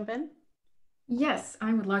you want to jump in? Yes,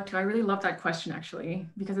 I would love to. I really love that question, actually,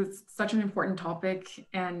 because it's such an important topic.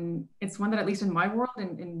 And it's one that, at least in my world,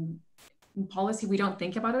 in policy, we don't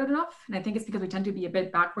think about it enough. And I think it's because we tend to be a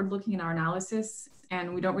bit backward looking in our analysis,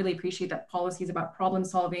 and we don't really appreciate that policy is about problem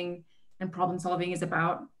solving, and problem solving is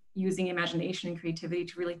about using imagination and creativity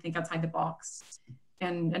to really think outside the box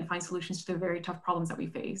and find solutions to the very tough problems that we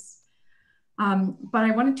face. But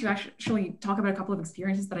I wanted to actually talk about a couple of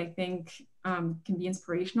experiences that I think can be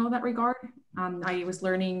inspirational in that regard. I was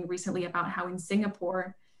learning recently about how in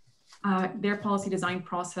Singapore, their policy design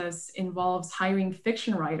process involves hiring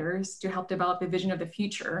fiction writers to help develop a vision of the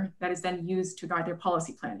future that is then used to guide their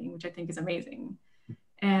policy planning, which I think is amazing.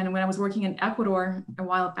 And when I was working in Ecuador a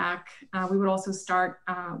while back, we would also start,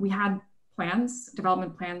 we had plans,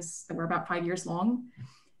 development plans that were about 5 years long.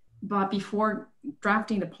 But before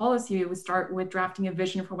drafting the policy, we would start with drafting a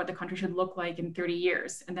vision for what the country should look like in 30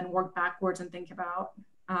 years, and then work backwards and think about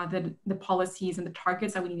the policies and the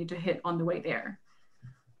targets that we needed to hit on the way there.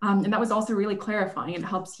 And that was also really clarifying. It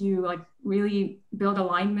helps you like really build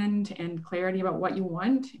alignment and clarity about what you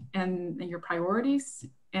want and your priorities.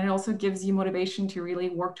 And it also gives you motivation to really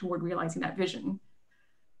work toward realizing that vision.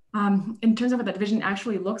 In terms of what that vision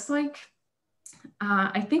actually looks like,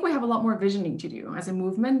 I think we have a lot more visioning to do as a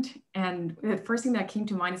movement. And the first thing that came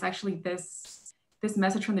to mind is actually this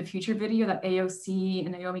message from the future video that AOC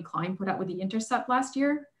and Naomi Klein put out with The Intercept last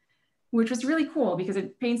year, which was really cool because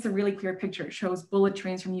it paints a really clear picture. It shows bullet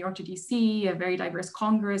trains from New York to DC, a very diverse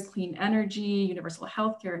Congress, clean energy, universal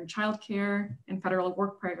healthcare and childcare, and federal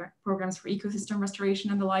work programs for ecosystem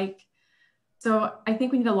restoration and the like. So I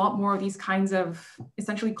think we need a lot more of these kinds of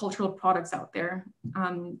essentially cultural products out there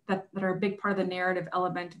that are a big part of the narrative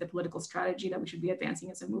element to the political strategy that we should be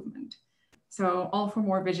advancing as a movement. So all for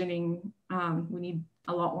more visioning, we need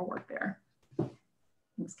a lot more work there.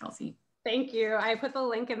 Thanks, Kelsey. Thank you. I put the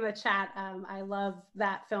link in the chat. I love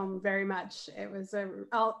that film very much. It was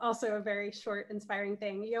also a very short, inspiring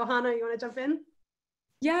thing. Johanna, you want to jump in?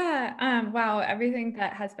 Yeah, wow, everything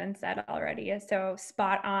that has been said already is so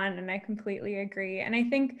spot on, and I completely agree. And I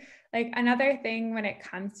think like another thing when it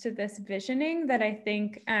comes to this visioning that I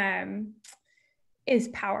think is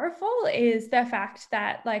powerful is the fact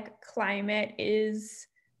that like climate is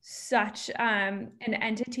such an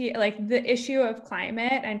entity, like the issue of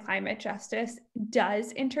climate and climate justice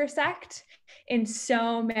does intersect in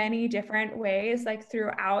so many different ways, like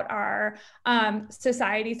throughout our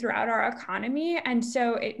society, throughout our economy. And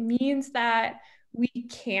so it means that we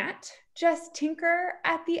can't just tinker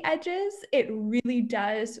at the edges. It really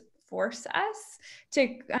does force us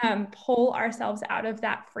to pull ourselves out of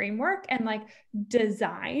that framework and like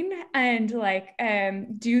design and like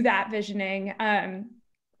do that visioning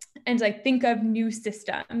and like think of new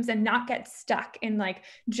systems and not get stuck in like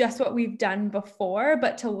just what we've done before,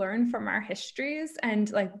 but to learn from our histories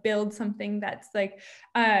and like build something that's like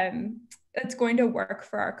that's going to work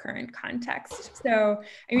for our current context. So,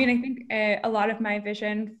 I mean, I think a lot of my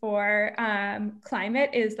vision for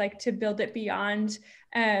climate is like to build it beyond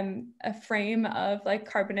a frame of like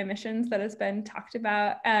carbon emissions that has been talked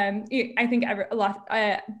about. I think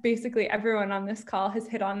basically everyone on this call has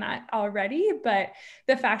hit on that already, but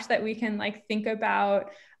the fact that we can like think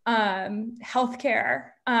about healthcare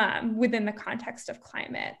within the context of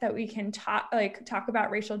climate, that we can talk about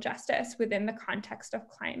racial justice within the context of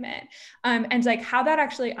climate, and like how that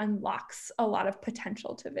actually unlocks a lot of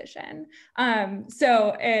potential to vision.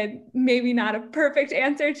 So maybe not a perfect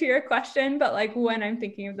answer to your question, but like when I'm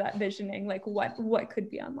thinking of that visioning, like what could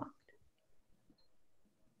be unlocked?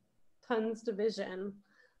 Tons to vision.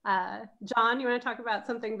 John, you want to talk about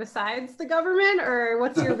something besides the government, or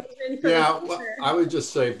what's your vision for the future? Well, I would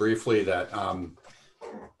just say briefly that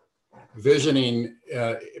visioning,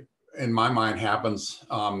 in my mind, happens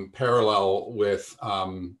parallel with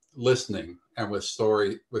listening and with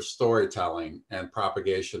storytelling and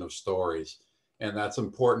propagation of stories. And that's an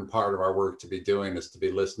important part of our work to be doing, is to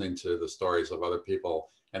be listening to the stories of other people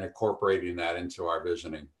and incorporating that into our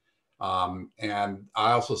visioning. And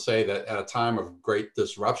I also say that at a time of great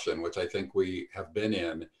disruption, which I think we have been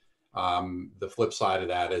in, the flip side of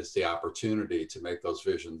that is the opportunity to make those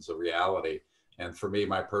visions a reality. And for me,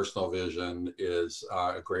 my personal vision is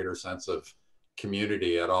a greater sense of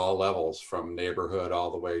community at all levels, from neighborhood all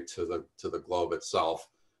the way to the globe itself,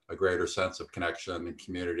 a greater sense of connection and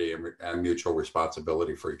community and mutual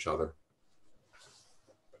responsibility for each other.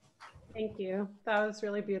 Thank you. That was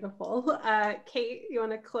really beautiful. Kate, you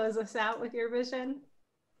want to close us out with your vision?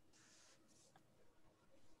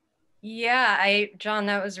 Yeah, John,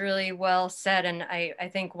 that was really well said. And I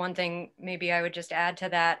think one thing maybe I would just add to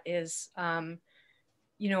that is,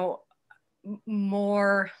 you know,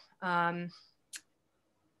 more, I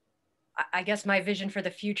guess my vision for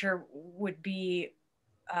the future would be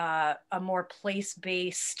a more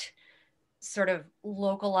place-based, sort of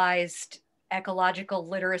localized ecological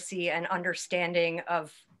literacy and understanding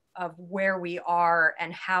of where we are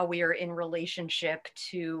and how we are in relationship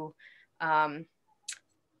to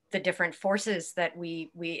the different forces that we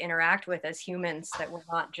interact with as humans, that we're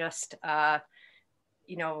not just,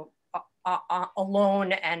 you know,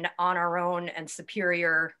 alone and on our own and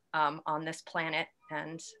superior on this planet.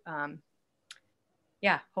 And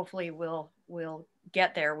yeah, hopefully we'll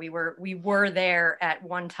get there. We were there at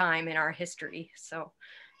one time in our history. So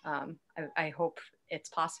I hope it's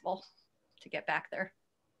possible to get back there.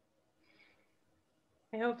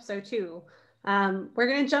 I hope so too. We're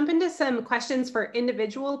going to jump into some questions for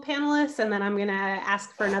individual panelists, and then I'm going to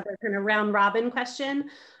ask for another kind of round robin question.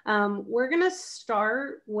 We're going to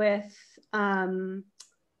start with, let's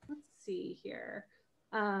see here,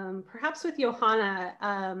 perhaps with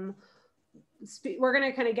Johanna. We're going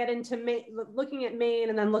to kind of get into looking at Maine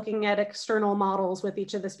and then looking at external models with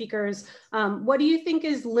each of the speakers. What do you think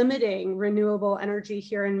is limiting renewable energy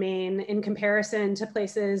here in Maine in comparison to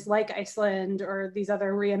places like Iceland or these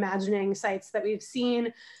other reimagining sites that we've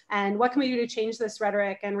seen? And what can we do to change this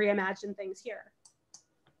rhetoric and reimagine things here?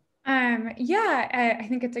 Yeah, I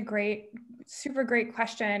think it's a super great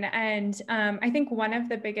question. And I think one of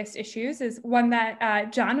the biggest issues is one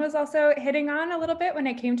that John was also hitting on a little bit when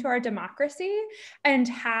it came to our democracy, and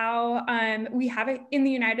how we have in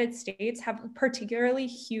the United States have a particularly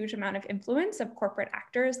huge amount of influence of corporate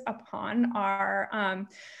actors upon our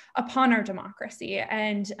democracy.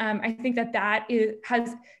 And I think that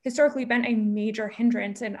has historically been a major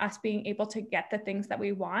hindrance in us being able to get the things that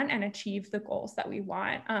we want and achieve the goals that we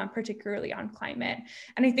want, particularly on climate.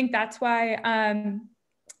 And I think that's why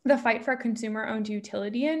the fight for consumer-owned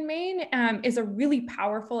utility in Maine is a really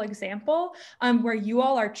powerful example where you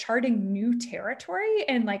all are charting new territory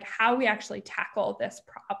and like how we actually tackle this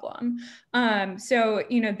problem. So,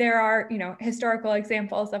 you know, there are, you know, historical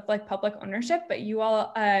examples of like public ownership, but you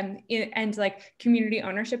all and like community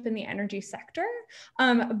ownership in the energy sector.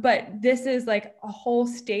 But this is like a whole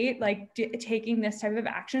state like taking this type of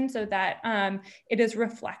action so that it is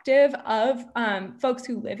reflective of folks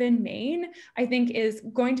who live in Maine, I think is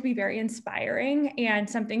going to be very inspiring, and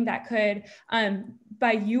something that could,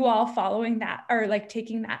 by you all following that or like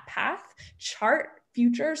taking that path, chart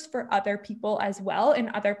futures for other people as well in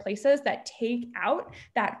other places that take out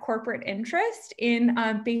that corporate interest in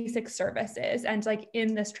basic services and like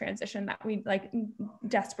in this transition that we like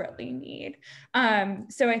desperately need.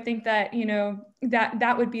 So I think that, you know,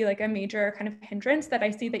 that would be like a major kind of hindrance that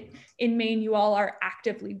I see that in Maine you all are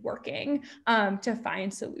actively working to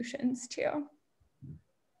find solutions to.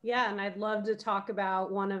 Yeah, and I'd love to talk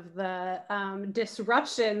about one of the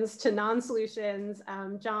disruptions to non-solutions.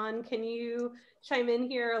 John, can you chime in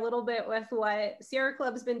here a little bit with what Sierra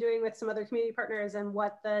Club's been doing with some other community partners and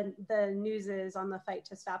what the news is on the fight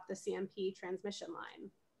to stop the CMP transmission line?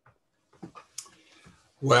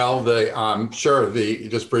 Well, sure.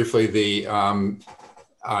 Just briefly, the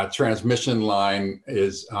transmission line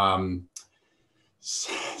is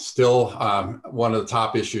still one of the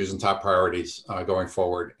top issues and top priorities going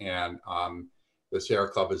forward. And the Sierra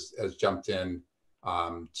Club has jumped in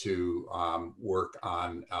to work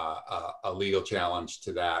on a legal challenge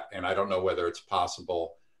to that. And I don't know whether it's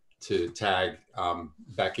possible to tag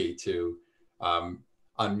Becky to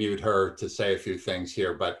unmute her to say a few things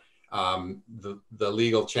here, but the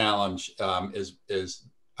legal challenge is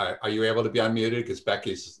are you able to be unmuted? Because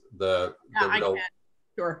Becky's the real... I can.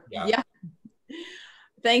 Sure. Yeah.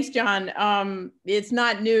 Thanks, John. It's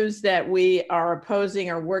not news that we are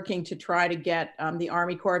opposing or working to try to get the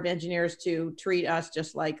Army Corps of Engineers to treat us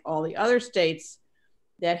just like all the other states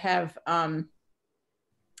that have had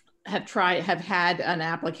an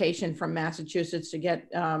application from Massachusetts to get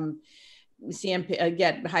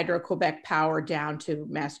get Hydro-Quebec power down to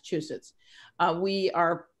Massachusetts. We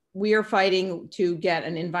are fighting to get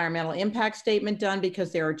an environmental impact statement done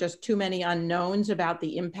because there are just too many unknowns about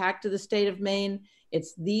the impact of the state of Maine.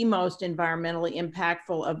 It's the most environmentally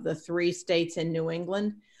impactful of the 3 states in New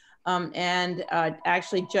England.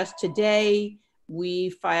 Actually just today, we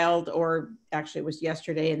filed, or actually it was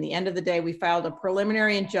yesterday, in the end of the day, we filed a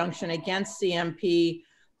preliminary injunction against CMP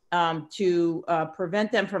to prevent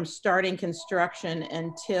them from starting construction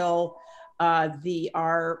until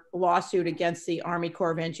our lawsuit against the Army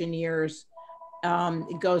Corps of Engineers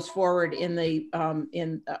goes forward in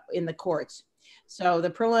the courts. So the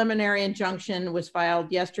preliminary injunction was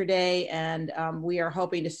filed yesterday, and we are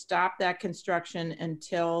hoping to stop that construction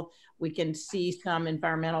until we can see some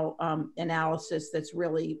environmental analysis that's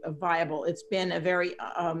really viable. It's been a very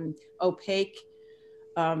opaque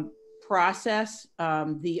process.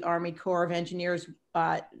 The Army Corps of Engineers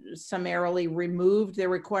summarily removed the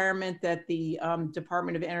requirement that the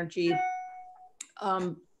Department of Energy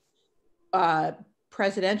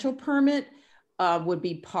presidential permit would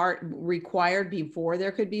be required before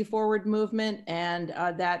there could be forward movement, and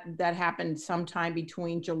that happened sometime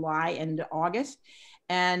between July and August,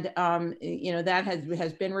 and that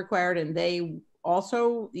has been required, and they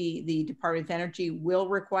also the Department of Energy will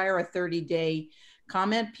require a 30-day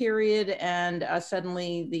comment period, and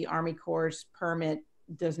suddenly the Army Corps' permit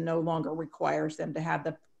no longer requires them to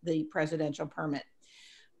have the presidential permit.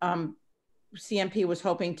 CMP was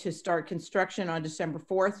hoping to start construction on December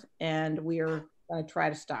 4th, and we are going to try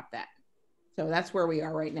to stop that. So that's where we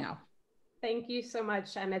are right now. Thank you so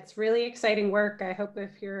much. And it's really exciting work. I hope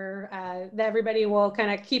that everybody will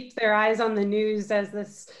kind of keep their eyes on the news as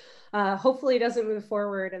this hopefully doesn't move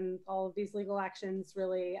forward and all of these legal actions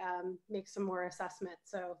really make some more assessment.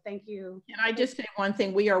 So thank you. And I just say one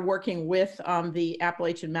thing, we are working with the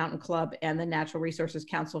Appalachian Mountain Club and the Natural Resources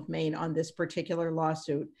Council of Maine on this particular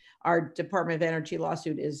lawsuit. Our Department of Energy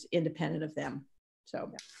lawsuit is independent of them.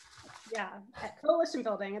 So yeah, coalition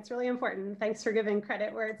building, it's really important. Thanks for giving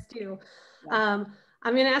credit where it's due. Yeah.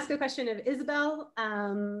 I'm going to ask a question of Isabel,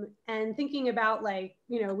 and thinking about, like,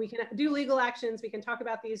 we can do legal actions, we can talk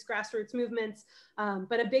about these grassroots movements,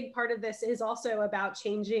 but a big part of this is also about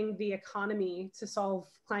changing the economy to solve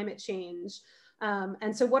climate change.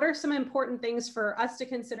 And so what are some important things for us to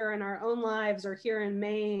consider in our own lives or here in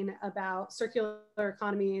Maine about circular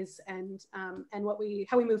economies and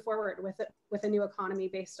how we move forward with a new economy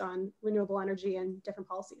based on renewable energy and different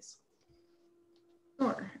policies?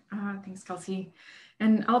 Sure. Thanks, Kelsey.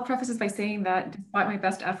 And I'll preface this by saying that despite my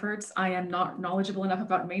best efforts, I am not knowledgeable enough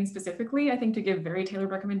about Maine specifically, I think, to give very tailored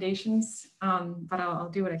recommendations, but I'll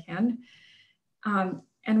do what I can.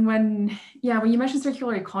 And when you mentioned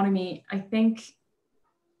circular economy, I think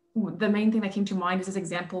the main thing that came to mind is this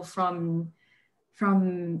example from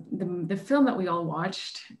the film that we all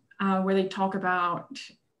watched, where they talk about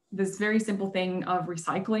this very simple thing of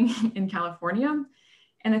recycling in California.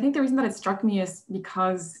 And I think the reason that it struck me is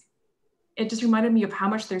because it just reminded me of how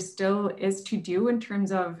much there still is to do in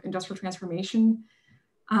terms of industrial transformation.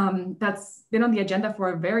 That's been on the agenda for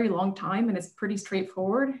a very long time, and it's pretty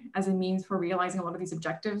straightforward as a means for realizing a lot of these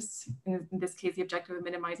objectives. In this case, the objective of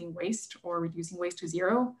minimizing waste or reducing waste to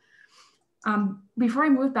zero. Before I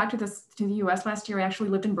moved back to the US last year, I actually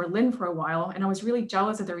lived in Berlin for a while, and I was really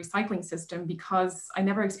jealous of the recycling system because I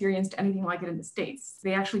never experienced anything like it in the States.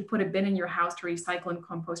 They actually put a bin in your house to recycle and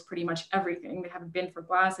compost pretty much everything. They have a bin for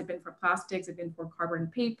glass, a bin for plastics, a bin for cardboard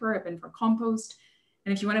and paper, a bin for compost.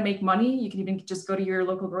 And if you want to make money, you can even just go to your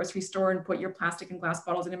local grocery store and put your plastic and glass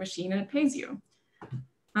bottles in a machine and it pays you.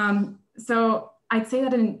 So I'd say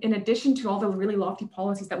that in addition to all the really lofty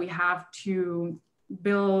policies that we have to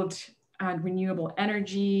build renewable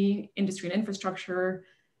energy, industry and infrastructure,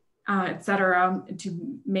 et cetera,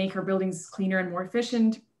 to make our buildings cleaner and more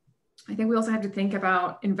efficient, I think we also have to think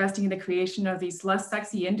about investing in the creation of these less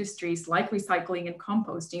sexy industries like recycling and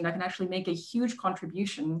composting that can actually make a huge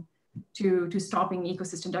contribution to stopping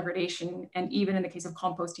ecosystem degradation, and even in the case of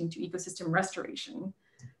composting, to ecosystem restoration.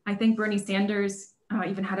 I think Bernie Sanders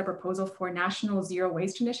even had a proposal for a national zero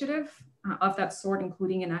waste initiative of that sort,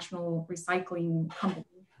 including a national recycling company.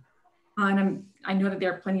 And I know that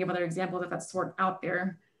there are plenty of other examples of that sort out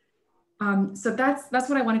there. So that's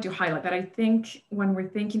what I wanted to highlight, that I think when we're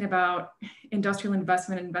thinking about industrial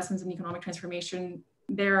investment and investments in economic transformation,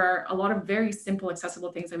 there are a lot of very simple,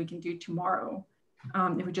 accessible things that we can do tomorrow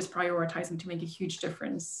if we just prioritize them to make a huge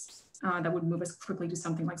difference that would move us quickly to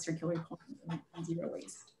something like circular economy and zero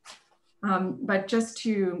waste. But just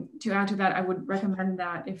to add to that, I would recommend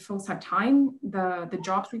that if folks have time, the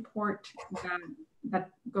jobs report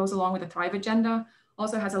that goes along with the Thrive agenda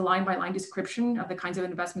also has a line-by-line description of the kinds of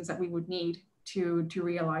investments that we would need to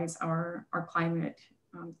realize our climate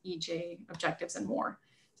EJ objectives and more.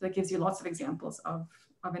 So that gives you lots of examples of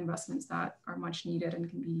investments that are much needed and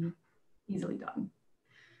can be easily done.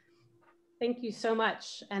 Thank you so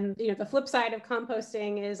much. And the flip side of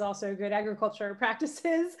composting is also good agriculture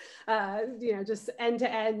practices, just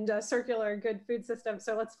end-to-end circular good food system.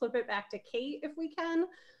 So let's flip it back to Kate if we can.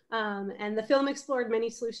 And the film explored many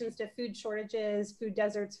solutions to food shortages, food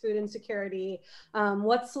deserts, food insecurity.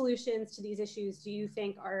 What solutions to these issues do you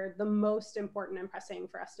think are the most important and pressing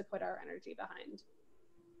for us to put our energy behind?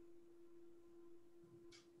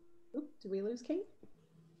 Oop, did we lose Kate?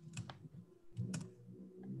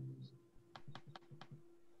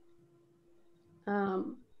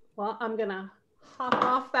 Well, I'm gonna hop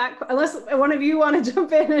off that, unless one of you want to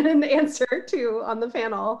jump in and answer too on the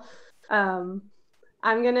panel. I'm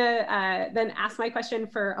gonna then ask my question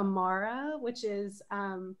for Amara, which is,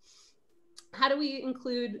 how do we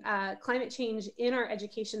include climate change in our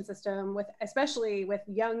education system, especially with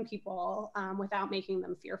young people, without making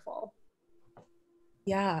them fearful?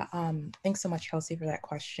 Yeah, thanks so much, Kelsey, for that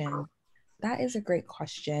question. That is a great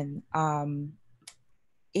question.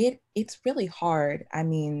 It's really hard, I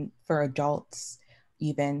mean, for adults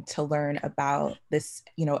even to learn about this,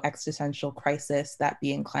 existential crisis that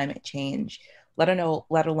being climate change, let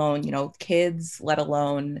alone, kids, let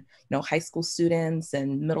alone, high school students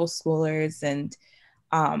and middle schoolers. And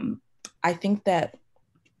I think that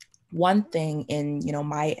one thing in,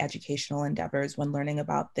 my educational endeavors when learning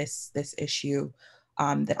about this issue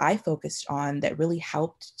that I focused on that really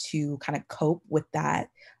helped to kind of cope with that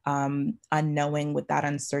unknowing, with that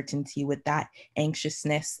uncertainty, with that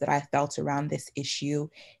anxiousness that I felt around this issue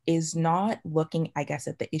is not looking, I guess,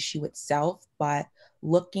 at the issue itself, but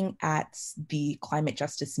looking at the climate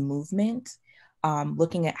justice movement,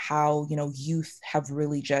 looking at how, youth have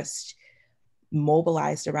really just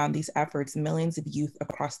mobilized around these efforts, millions of youth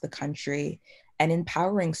across the country, and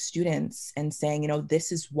empowering students and saying,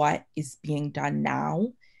 this is what is being done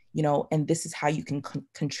now, and this is how you can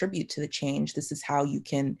contribute to the change. This is how you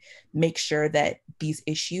can make sure that these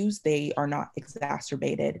issues, they are not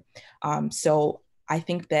exacerbated. So I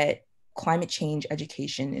think that climate change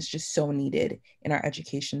education is just so needed in our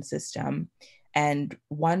education system. And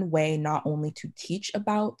one way not only to teach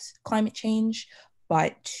about climate change,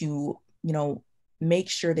 but to make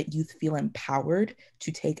sure that youth feel empowered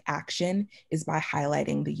to take action is by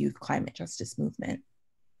highlighting the youth climate justice movement.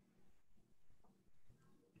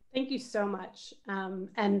 Thank you so much.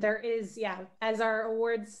 And there is, as our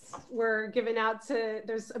awards were given out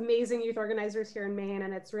there's amazing youth organizers here in Maine,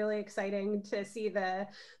 and it's really exciting to see the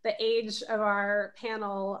age of our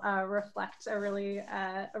panel reflect a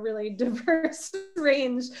really diverse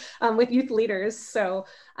range with youth leaders. So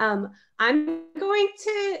I'm going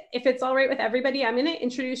to, if it's all right with everybody, I'm going to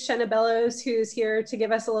introduce Shenna Bellows, who's here to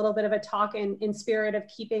give us a little bit of a talk in spirit of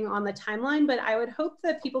keeping on the timeline, but I would hope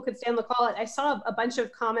that people could stay on the call. I saw a bunch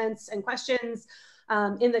of comments and questions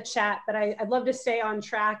in the chat, but I'd love to stay on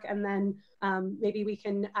track, and then maybe we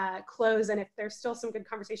can close. And if there's still some good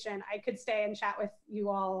conversation, I could stay and chat with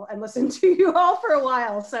you all and listen to you all for a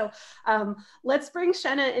while. So let's bring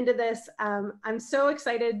Shenna into this. I'm so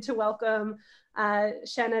excited to welcome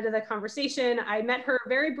Shenna to the conversation. I met her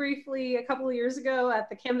very briefly a couple of years ago at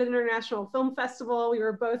the Camden International Film Festival. We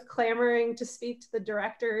were both clamoring to speak to the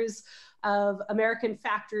directors of American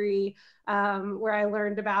Factory, where I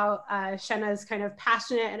learned about Shenna's kind of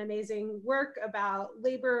passionate and amazing work about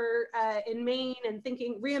labor in Maine and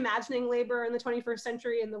reimagining labor in the 21st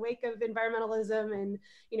century in the wake of environmentalism and,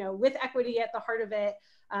 with equity at the heart of it.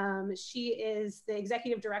 She is the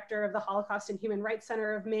executive director of the Holocaust and Human Rights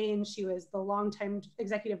Center of Maine. She was the longtime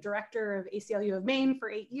executive director of ACLU of Maine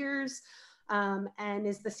for 8 years, and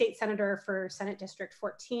is the state senator for Senate District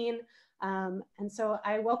 14. And so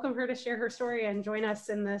I welcome her to share her story and join us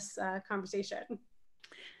in this conversation.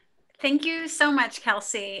 Thank you so much,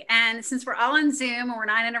 Kelsey. And since we're all on Zoom and we're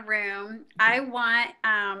not in a room, I want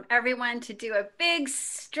everyone to do a big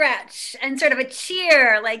stretch and sort of a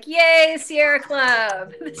cheer, like, yay, Sierra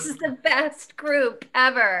Club. This is the best group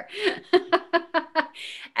ever.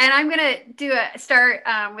 And I'm going to start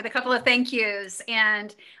with a couple of thank yous.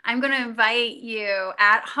 And I'm going to invite you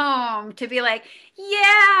at home to be like,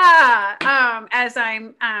 yeah, as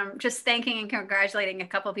I'm just thanking and congratulating a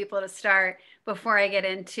couple of people to start before I get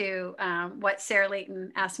into what Sarah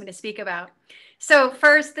Layton asked me to speak about. So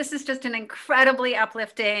first, this is just an incredibly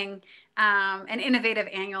uplifting and innovative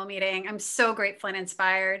annual meeting. I'm so grateful and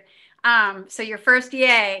inspired. So your first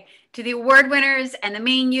yay to the award winners and the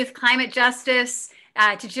Maine Youth Climate Justice,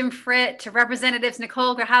 to Jim Fritt, to Representatives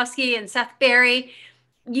Nicole Grahowski and Seth Berry.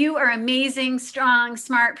 You are amazing, strong,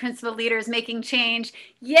 smart, principled leaders making change.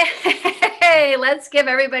 Yay! Let's give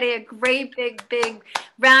everybody a great big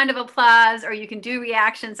round of applause, or you can do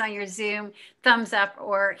reactions on your Zoom, thumbs up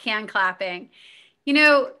or hand clapping.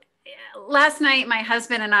 Last night, my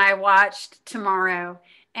husband and I watched Tomorrow.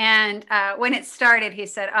 And when it started, he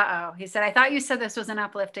said, uh-oh. He said, I thought you said this was an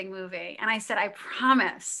uplifting movie. And I said, I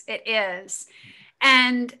promise it is.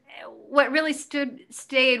 And what really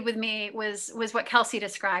stayed with me was what Kelsey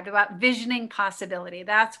described about visioning possibility.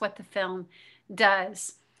 That's what the film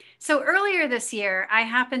does. So earlier this year, I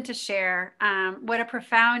happened to share what a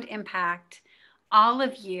profound impact all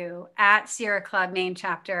of you at Sierra Club Maine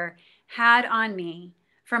chapter had on me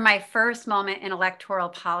from my first moment in electoral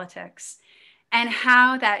politics, and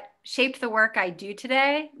how that shaped the work I do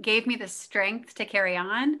today, gave me the strength to carry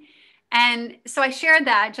on. And so I shared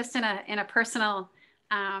that just in a personal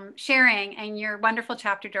sharing, and your wonderful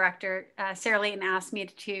chapter director, Sarah Layton, asked me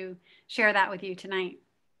to share that with you tonight.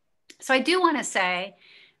 So I do want to say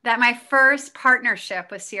that my first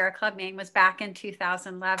partnership with Sierra Club Maine was back in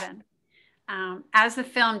 2011. As the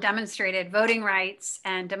film demonstrated, voting rights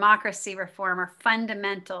and democracy reform are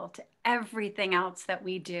fundamental to everything else that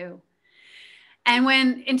we do. And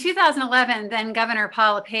when in 2011, then Governor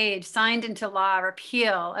Paul LePage signed into law a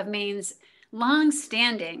repeal of Maine's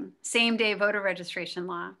long-standing same-day voter registration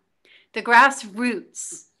law, the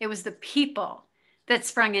grassroots, it was the people that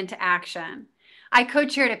sprung into action. I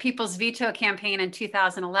co-chaired a People's Veto campaign in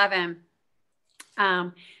 2011.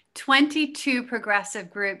 22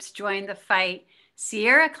 progressive groups joined the fight.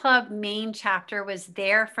 Sierra Club Maine chapter was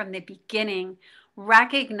there from the beginning,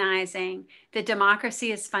 recognizing that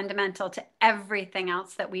democracy is fundamental to everything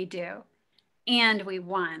else that we do. And we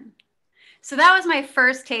won. So that was my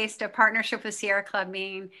first taste of partnership with Sierra Club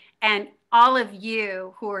Maine, and all of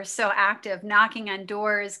you who are so active, knocking on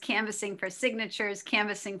doors, canvassing for signatures,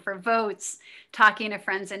 canvassing for votes, talking to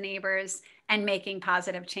friends and neighbors, and making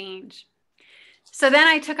positive change. So then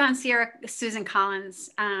I took on Susan Collins.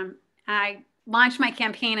 I launched my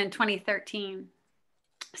campaign in 2013.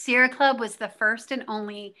 Sierra Club was the first and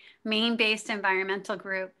only Maine-based environmental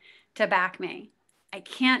group to back me. I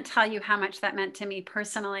can't tell you how much that meant to me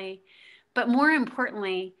personally, but more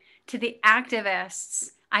importantly, to the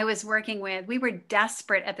activists I was working with. We were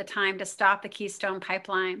desperate at the time to stop the Keystone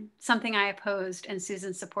Pipeline, something I opposed and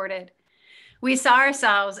Susan supported. We saw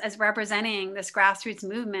ourselves as representing this grassroots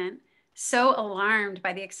movement, so alarmed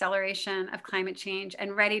by the acceleration of climate change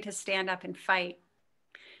and ready to stand up and fight.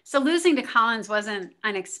 So losing to Collins wasn't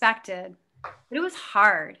unexpected, but it was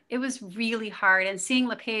hard. It was really hard. And seeing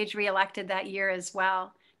LePage reelected that year as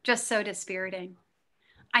well, just so dispiriting.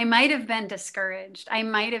 I might have been discouraged. I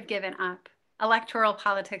might have given up. Electoral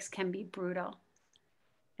politics can be brutal.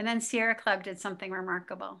 And then Sierra Club did something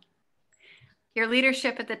remarkable. Your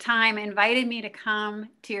leadership at the time invited me to come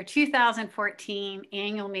to your 2014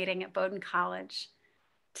 annual meeting at Bowdoin College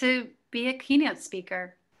to be a keynote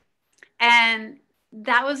speaker. And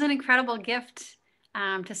that was an incredible gift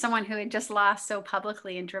to someone who had just lost so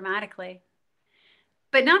publicly and dramatically.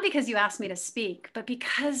 But not because you asked me to speak, but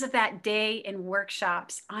because of that day in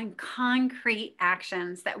workshops on concrete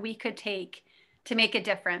actions that we could take to make a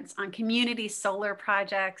difference on community solar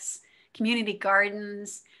projects, community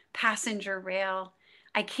gardens, passenger rail.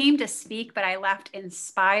 I came to speak, but I left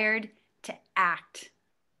inspired to act.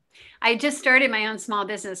 I just started my own small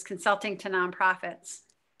business consulting to nonprofits.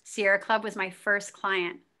 Sierra Club was my first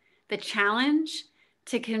client. The challenge: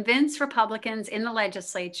 to convince Republicans in the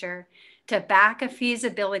legislature to back a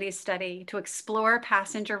feasibility study to explore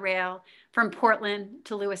passenger rail from Portland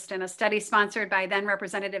to Lewiston, a study sponsored by then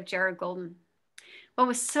Representative Jared Golden. What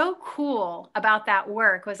was so cool about that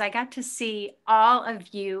work was I got to see all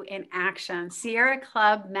of you in action. Sierra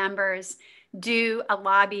Club members do a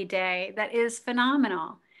lobby day that is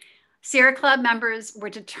phenomenal. Sierra Club members were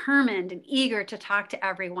determined and eager to talk to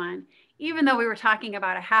everyone, even though we were talking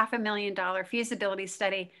about a $500,000 feasibility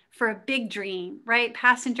study for a big dream, right?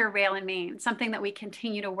 Passenger rail in Maine, something that we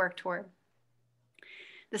continue to work toward.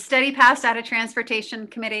 The study passed out of Transportation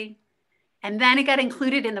Committee, and then it got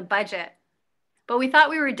included in the budget. But we thought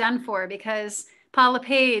we were done for because Paul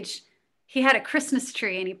LePage, he had a Christmas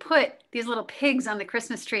tree and he put these little pigs on the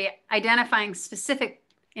Christmas tree, identifying specific,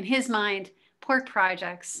 in his mind, pork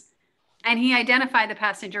projects. And he identified the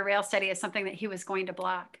passenger rail study as something that he was going to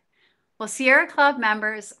block. Well, Sierra Club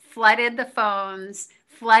members flooded the phones,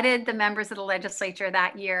 flooded the members of the legislature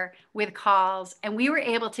that year with calls, and we were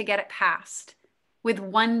able to get it passed with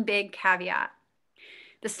one big caveat.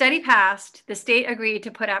 The study passed, the state agreed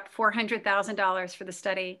to put up $400,000 for the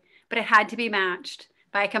study, but it had to be matched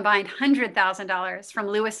by a combined $100,000 from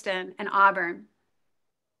Lewiston and Auburn.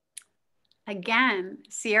 Again,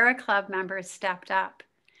 Sierra Club members stepped up,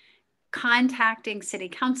 contacting city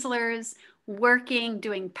councilors, working,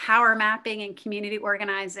 doing power mapping and community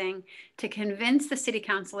organizing to convince the city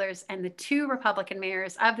councilors and the 2 Republican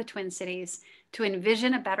mayors of the Twin Cities to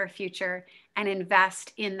envision a better future and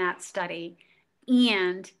invest in that study.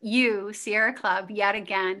 And you, Sierra Club, yet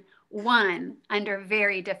again, won under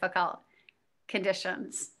very difficult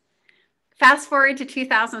conditions. Fast forward to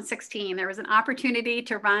 2016, there was an opportunity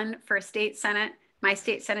to run for a state senate, my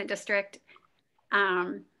state senate district,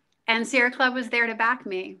 and Sierra Club was there to back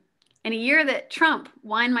me. In a year that Trump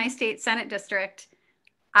won my state senate district,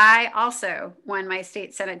 I also won my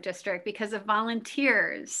state senate district because of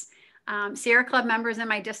volunteers. Sierra Club members in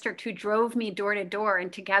my district who drove me door to door,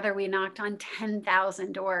 and together we knocked on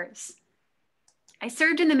 10,000 doors. I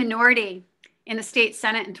served in the minority in the state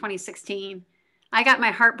senate in 2016. I got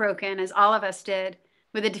my heart broken, as all of us did,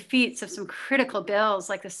 with the defeats of some critical bills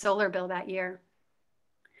like the solar bill that year.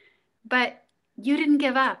 But you didn't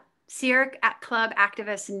give up. Sierra Club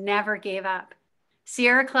activists never gave up.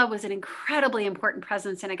 Sierra Club was an incredibly important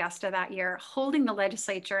presence in Augusta that year, holding the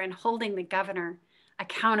legislature and holding the governor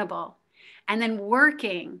accountable, and then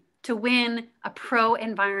working to win a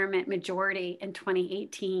pro-environment majority in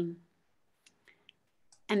 2018.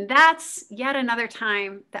 And that's yet another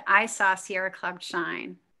time that I saw Sierra Club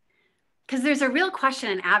shine. Because there's a real question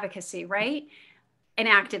in advocacy, right? In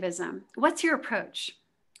activism. What's your approach?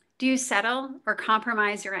 Do you settle or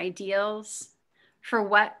compromise your ideals for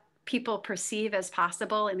what people perceive as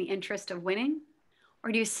possible in the interest of winning?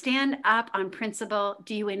 Or do you stand up on principle?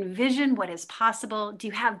 Do you envision what is possible? Do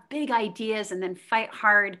you have big ideas and then fight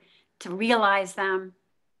hard to realize them?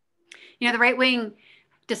 You know, the right wing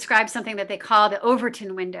describes something that they call the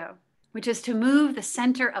Overton window, which is to move the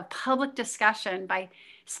center of public discussion by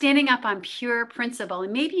standing up on pure principle.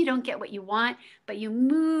 And maybe you don't get what you want, but you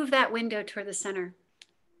move that window toward the center.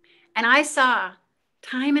 And I saw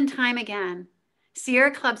time and time again,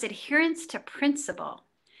 Sierra Club's adherence to principle,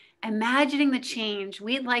 imagining the change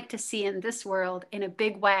we'd like to see in this world in a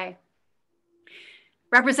big way.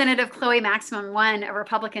 Representative Chloe Maximum won a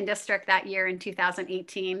Republican district that year in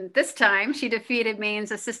 2018. This time, she defeated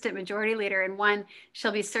Maine's assistant majority leader and won.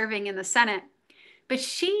 She'll be serving in the Senate. But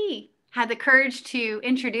she had the courage to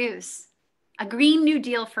introduce a Green New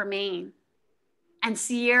Deal for Maine. And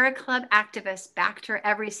Sierra Club activists backed her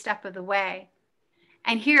every step of the way.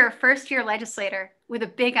 And here, a first-year legislator with a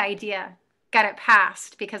big idea got it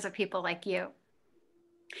passed because of people like you.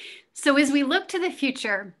 So as we look to the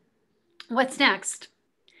future, what's next?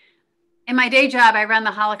 In my day job, I run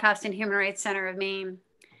the Holocaust and Human Rights Center of Maine.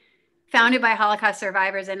 Founded by Holocaust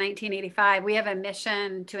survivors in 1985, we have a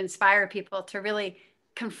mission to inspire people to really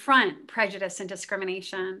confront prejudice and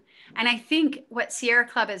discrimination. And I think what Sierra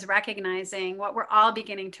Club is recognizing, what we're all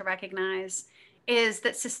beginning to recognize, is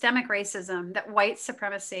that systemic racism, that white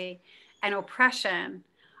supremacy and oppression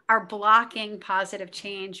are blocking positive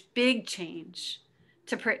change, big change,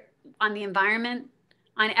 on the environment,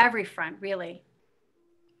 on every front, really.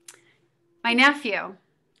 My nephew,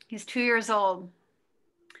 he's 2 years old.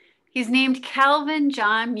 He's named Calvin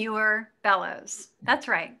John Muir Bellows. That's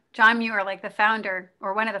right, John Muir, like the founder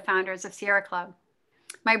or one of the founders of Sierra Club.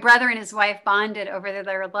 My brother and his wife bonded over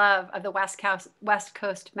their love of the West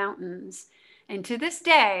Coast mountains. And to this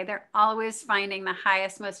day, they're always finding the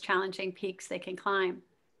highest, most challenging peaks they can climb.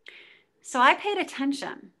 So I paid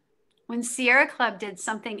attention when Sierra Club did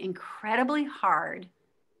something incredibly hard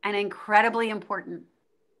and incredibly important,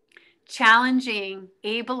 challenging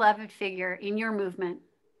a beloved figure in your movement,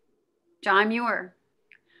 John Muir,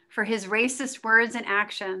 for his racist words and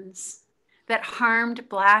actions that harmed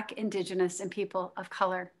Black, Indigenous, and people of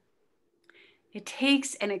color. It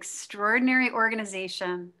takes an extraordinary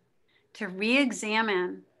organization to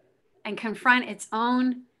re-examine and confront its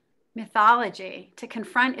own mythology, to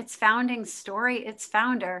confront its founding story, its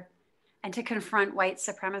founder, and to confront white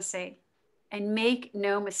supremacy. And make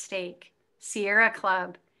no mistake, Sierra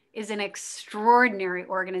Club is an extraordinary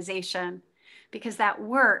organization, because that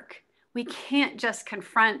work, we can't just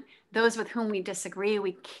confront those with whom we disagree.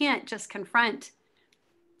 We can't just confront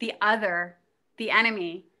the other, the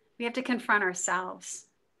enemy. We have to confront ourselves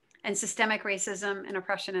and systemic racism and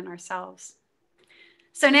oppression in ourselves.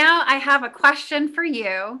 So now I have a question for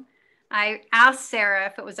you. I asked Sarah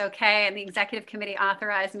if it was okay, and the executive committee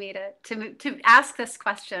authorized me to ask this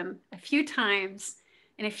question a few times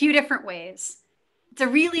in a few different ways. It's a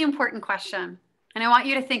really important question, and I want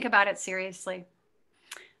you to think about it seriously.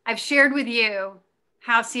 I've shared with you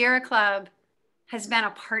how Sierra Club has been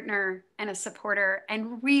a partner and a supporter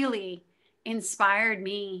and really inspired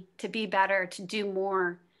me to be better, to do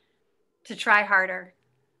more, to try harder,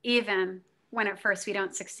 even when at first we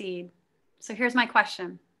don't succeed. So here's my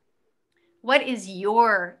question. What is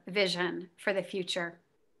your vision for the future?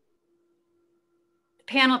 The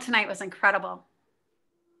panel tonight was incredible.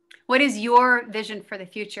 What is your vision for the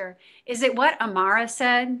future? Is it what Amara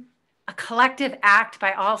said, a collective act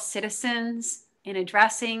by all citizens in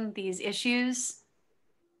addressing these issues?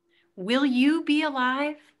 Will you be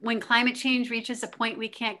alive when climate change reaches a point we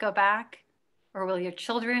can't go back? Or will your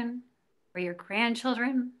children or your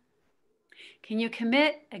grandchildren? Can you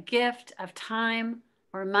commit a gift of time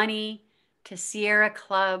or money to Sierra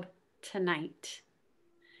Club tonight?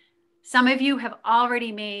 Some of you have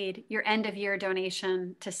already made your end of year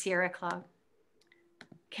donation to Sierra Club.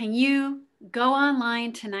 Can you go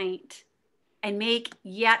online tonight and make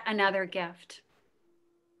yet another gift?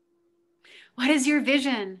 What is your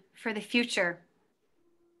vision for the future?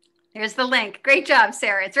 There's the link. Great job,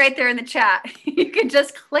 Sarah. It's right there in the chat. You can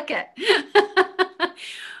just click it.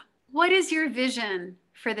 What is your vision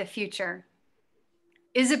for the future?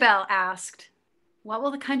 Isabel asked, what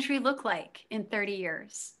will the country look like in 30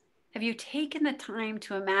 years? Have you taken the time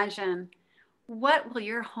to imagine what will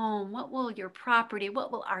your home, what will your property,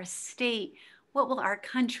 what will our state, what will our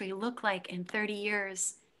country look like in 30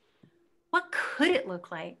 years? What could it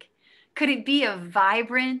look like? Could it be a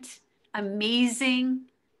vibrant, amazing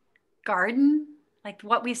garden like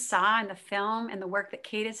what we saw in the film and the work that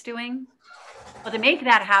Kate is doing? Well, to make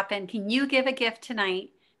that happen, can you give a gift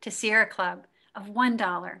tonight to Sierra Club of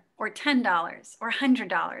 $1 or $10 or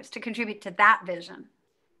 $100 to contribute to that vision?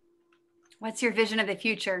 What's your vision of the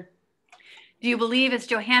future? Do you believe, as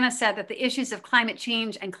Johanna said, that the issues of climate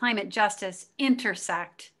change and climate justice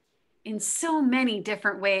intersect in so many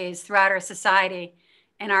different ways throughout our society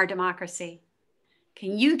and our democracy?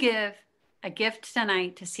 Can you give a gift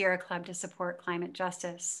tonight to Sierra Club to support climate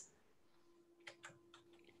justice?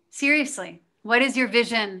 Seriously, what is your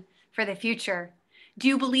vision for the future? Do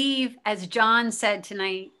you believe, as John said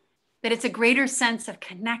tonight, that it's a greater sense of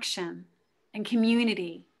connection and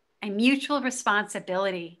community and mutual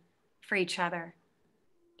responsibility for each other?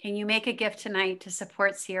 Can you make a gift tonight to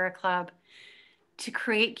support Sierra Club, to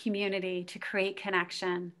create community, to create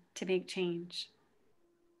connection, to make change?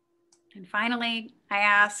 And finally, I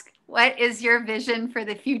ask, what is your vision for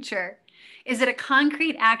the future? Is it a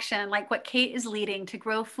concrete action like what Kate is leading to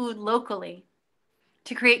grow food locally,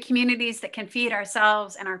 to create communities that can feed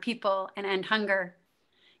ourselves and our people and end hunger?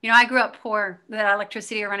 You know, I grew up poor, without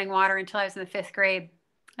electricity or running water until I was in the 5th grade.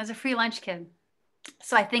 I was a free lunch kid.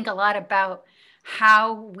 So I think a lot about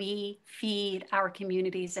how we feed our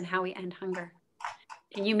communities and how we end hunger.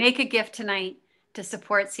 Can you make a gift tonight to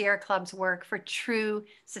support Sierra Club's work for true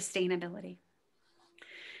sustainability?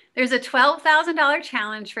 There's a $12,000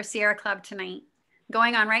 challenge for Sierra Club tonight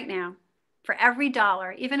going on right now. For every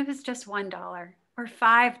dollar, even if it's just $1 or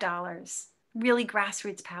 $5, really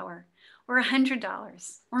grassroots power, or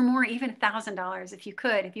 $100 or more, even $1,000 if you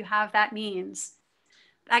could, if you have that means.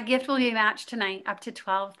 That gift will be matched tonight up to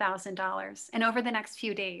 $12,000 and over the next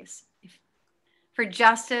few days. For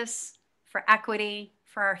justice, for equity,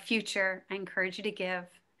 for our future, I encourage you to give.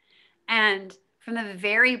 And from the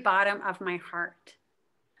very bottom of my heart,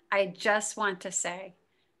 I just want to say,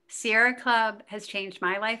 Sierra Club has changed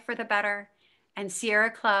my life for the better, and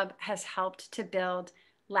Sierra Club has helped to build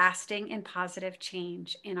lasting and positive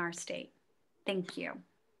change in our state. Thank you.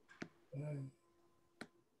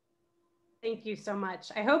 Thank you so much.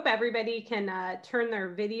 I hope everybody can turn their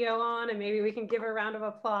video on, and maybe we can give a round of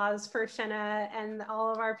applause for Shenna and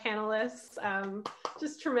all of our panelists.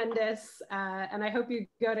 Just tremendous. And I hope you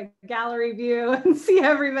go to gallery view and see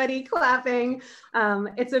everybody clapping.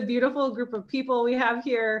 It's a beautiful group of people we have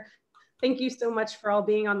here. Thank you so much for all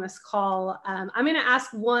being on this call. I'm going to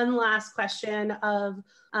ask one last question of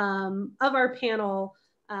our panel.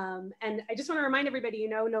 And I just want to remind everybody, you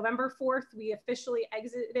know, November 4th, we officially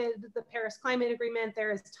exited the Paris Climate Agreement.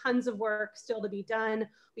 There is tons of work still to be done.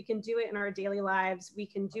 We can do it in our daily lives. We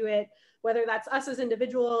can do it, whether that's us as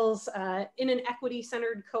individuals, in an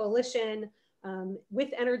equity-centered coalition, with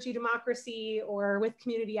energy democracy, or with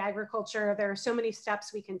community agriculture. There are so many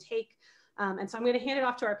steps we can take. And so I'm going to hand it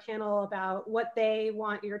off to our panel about what they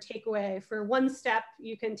want your takeaway for one step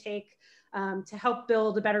you can take to help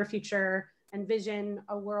build a better future and vision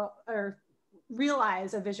a world, or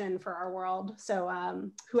realize a vision for our world.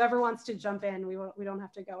 So whoever wants to jump in, we don't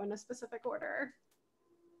have to go in a specific order.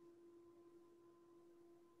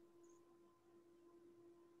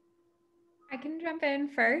 I can jump in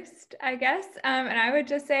first, I guess. And I would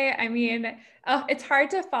just say, I mean, it's hard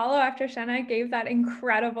to follow after Shenna gave that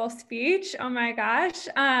incredible speech. Oh my gosh.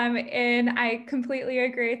 And I completely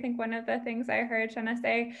agree. I think one of the things I heard Shenna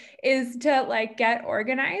say is to like get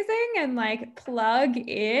organizing and like plug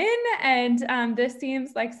in. And this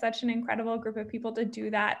seems like such an incredible group of people to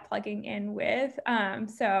do that plugging in with.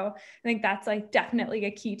 So I think that's like definitely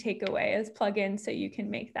a key takeaway, is plug in so you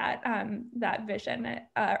can make that, that vision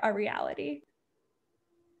a reality.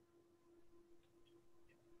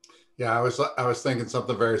 Yeah, I was thinking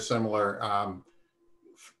something very similar.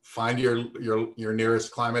 Find your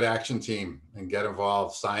nearest climate action team and get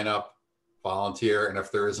involved. Sign up, volunteer, and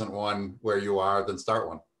if there isn't one where you are, then start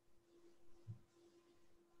one.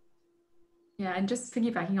 Yeah, and just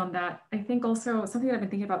piggybacking on that, I think also something that I've been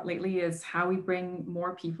thinking about lately is how we bring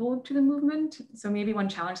more people to the movement. So maybe one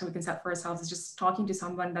challenge that we can set for ourselves is just talking to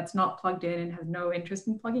someone that's not plugged in and has no interest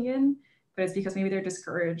in plugging in, but it's because maybe they're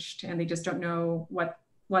discouraged and they just don't know what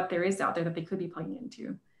there is out there that they could be plugging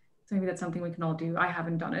into. So maybe that's something we can all do. I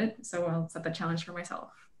haven't done it, so I'll set the challenge for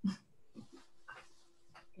myself.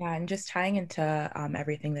 Yeah, and just tying into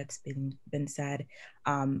everything that's been said,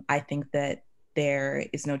 I think that there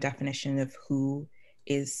is no definition of who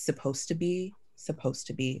is supposed to be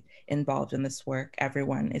involved in this work.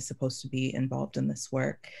 Everyone is supposed to be involved in this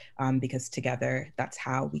work because together that's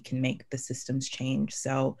how we can make the systems change.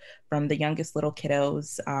 So from the youngest little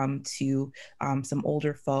kiddos to some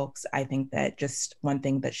older folks, I think that just one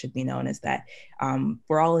thing that should be known is that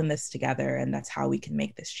we're all in this together, and that's how we can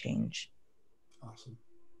make this change. Awesome.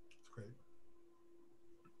 Great.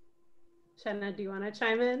 Shenna, do you want to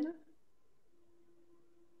chime in?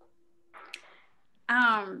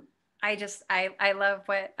 I love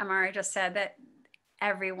what Amara just said, that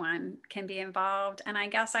everyone can be involved. And I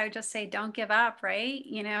guess I would just say, don't give up, right?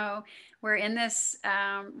 You know, we're in this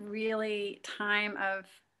really time of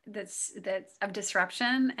of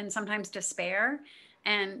disruption and sometimes despair,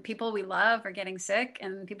 and people we love are getting sick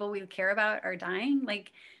and people we care about are dying.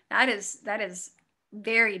 Like that is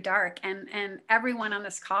very dark. And everyone on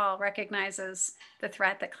this call recognizes the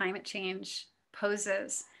threat that climate change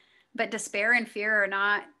poses. But despair and fear are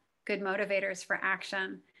not good motivators for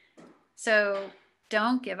action. So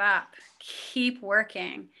don't give up. Keep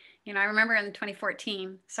working. You know, I remember in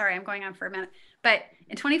 2014, sorry, I'm going on for a minute, but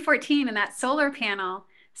in 2014, in that solar panel,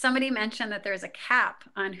 somebody mentioned that there's a cap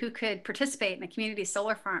on who could participate in a community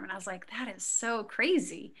solar farm. And I was like, that is so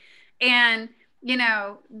crazy. And, you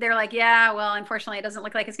know, they're like, yeah, well, unfortunately, it doesn't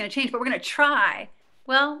look like it's going to change, but we're going to try.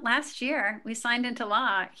 Well, last year we signed into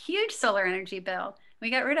law, huge solar energy bill.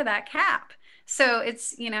 We got rid of that cap. So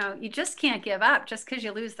it's, you know, you just can't give up just because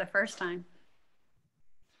you lose the first time.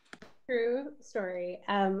 True story.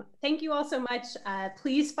 Thank you all so much.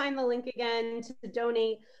 Please find the link again to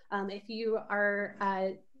donate. If you are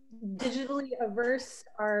digitally averse,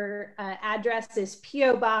 our address is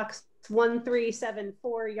P.O. Box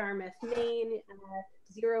 1374, Yarmouth, Maine,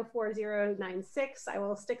 04096. I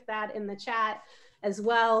will stick that in the chat as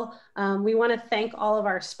well. We want to thank all of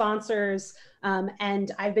our sponsors.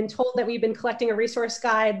 And I've been told that we've been collecting a resource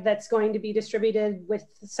guide that's going to be distributed with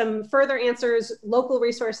some further answers, local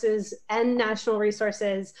resources and national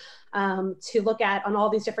resources to look at on all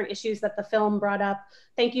these different issues that the film brought up.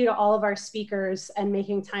 Thank you to all of our speakers and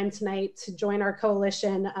making time tonight to join our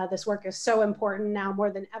coalition. This work is so important now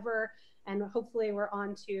more than ever. And hopefully we're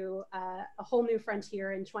on to a whole new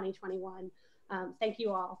frontier in 2021. Thank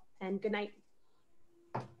you all and good night.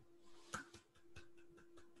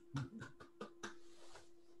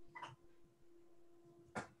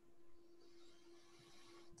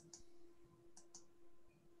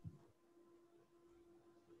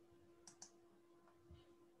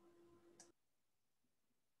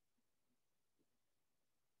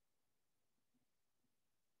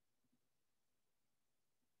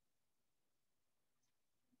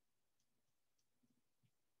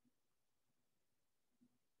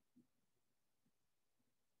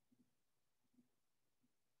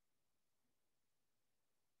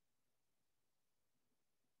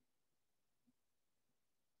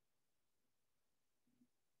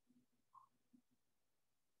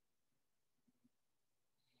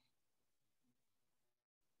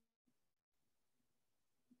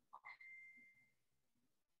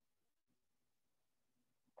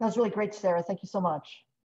 That was really great, Sarah. Thank you so much.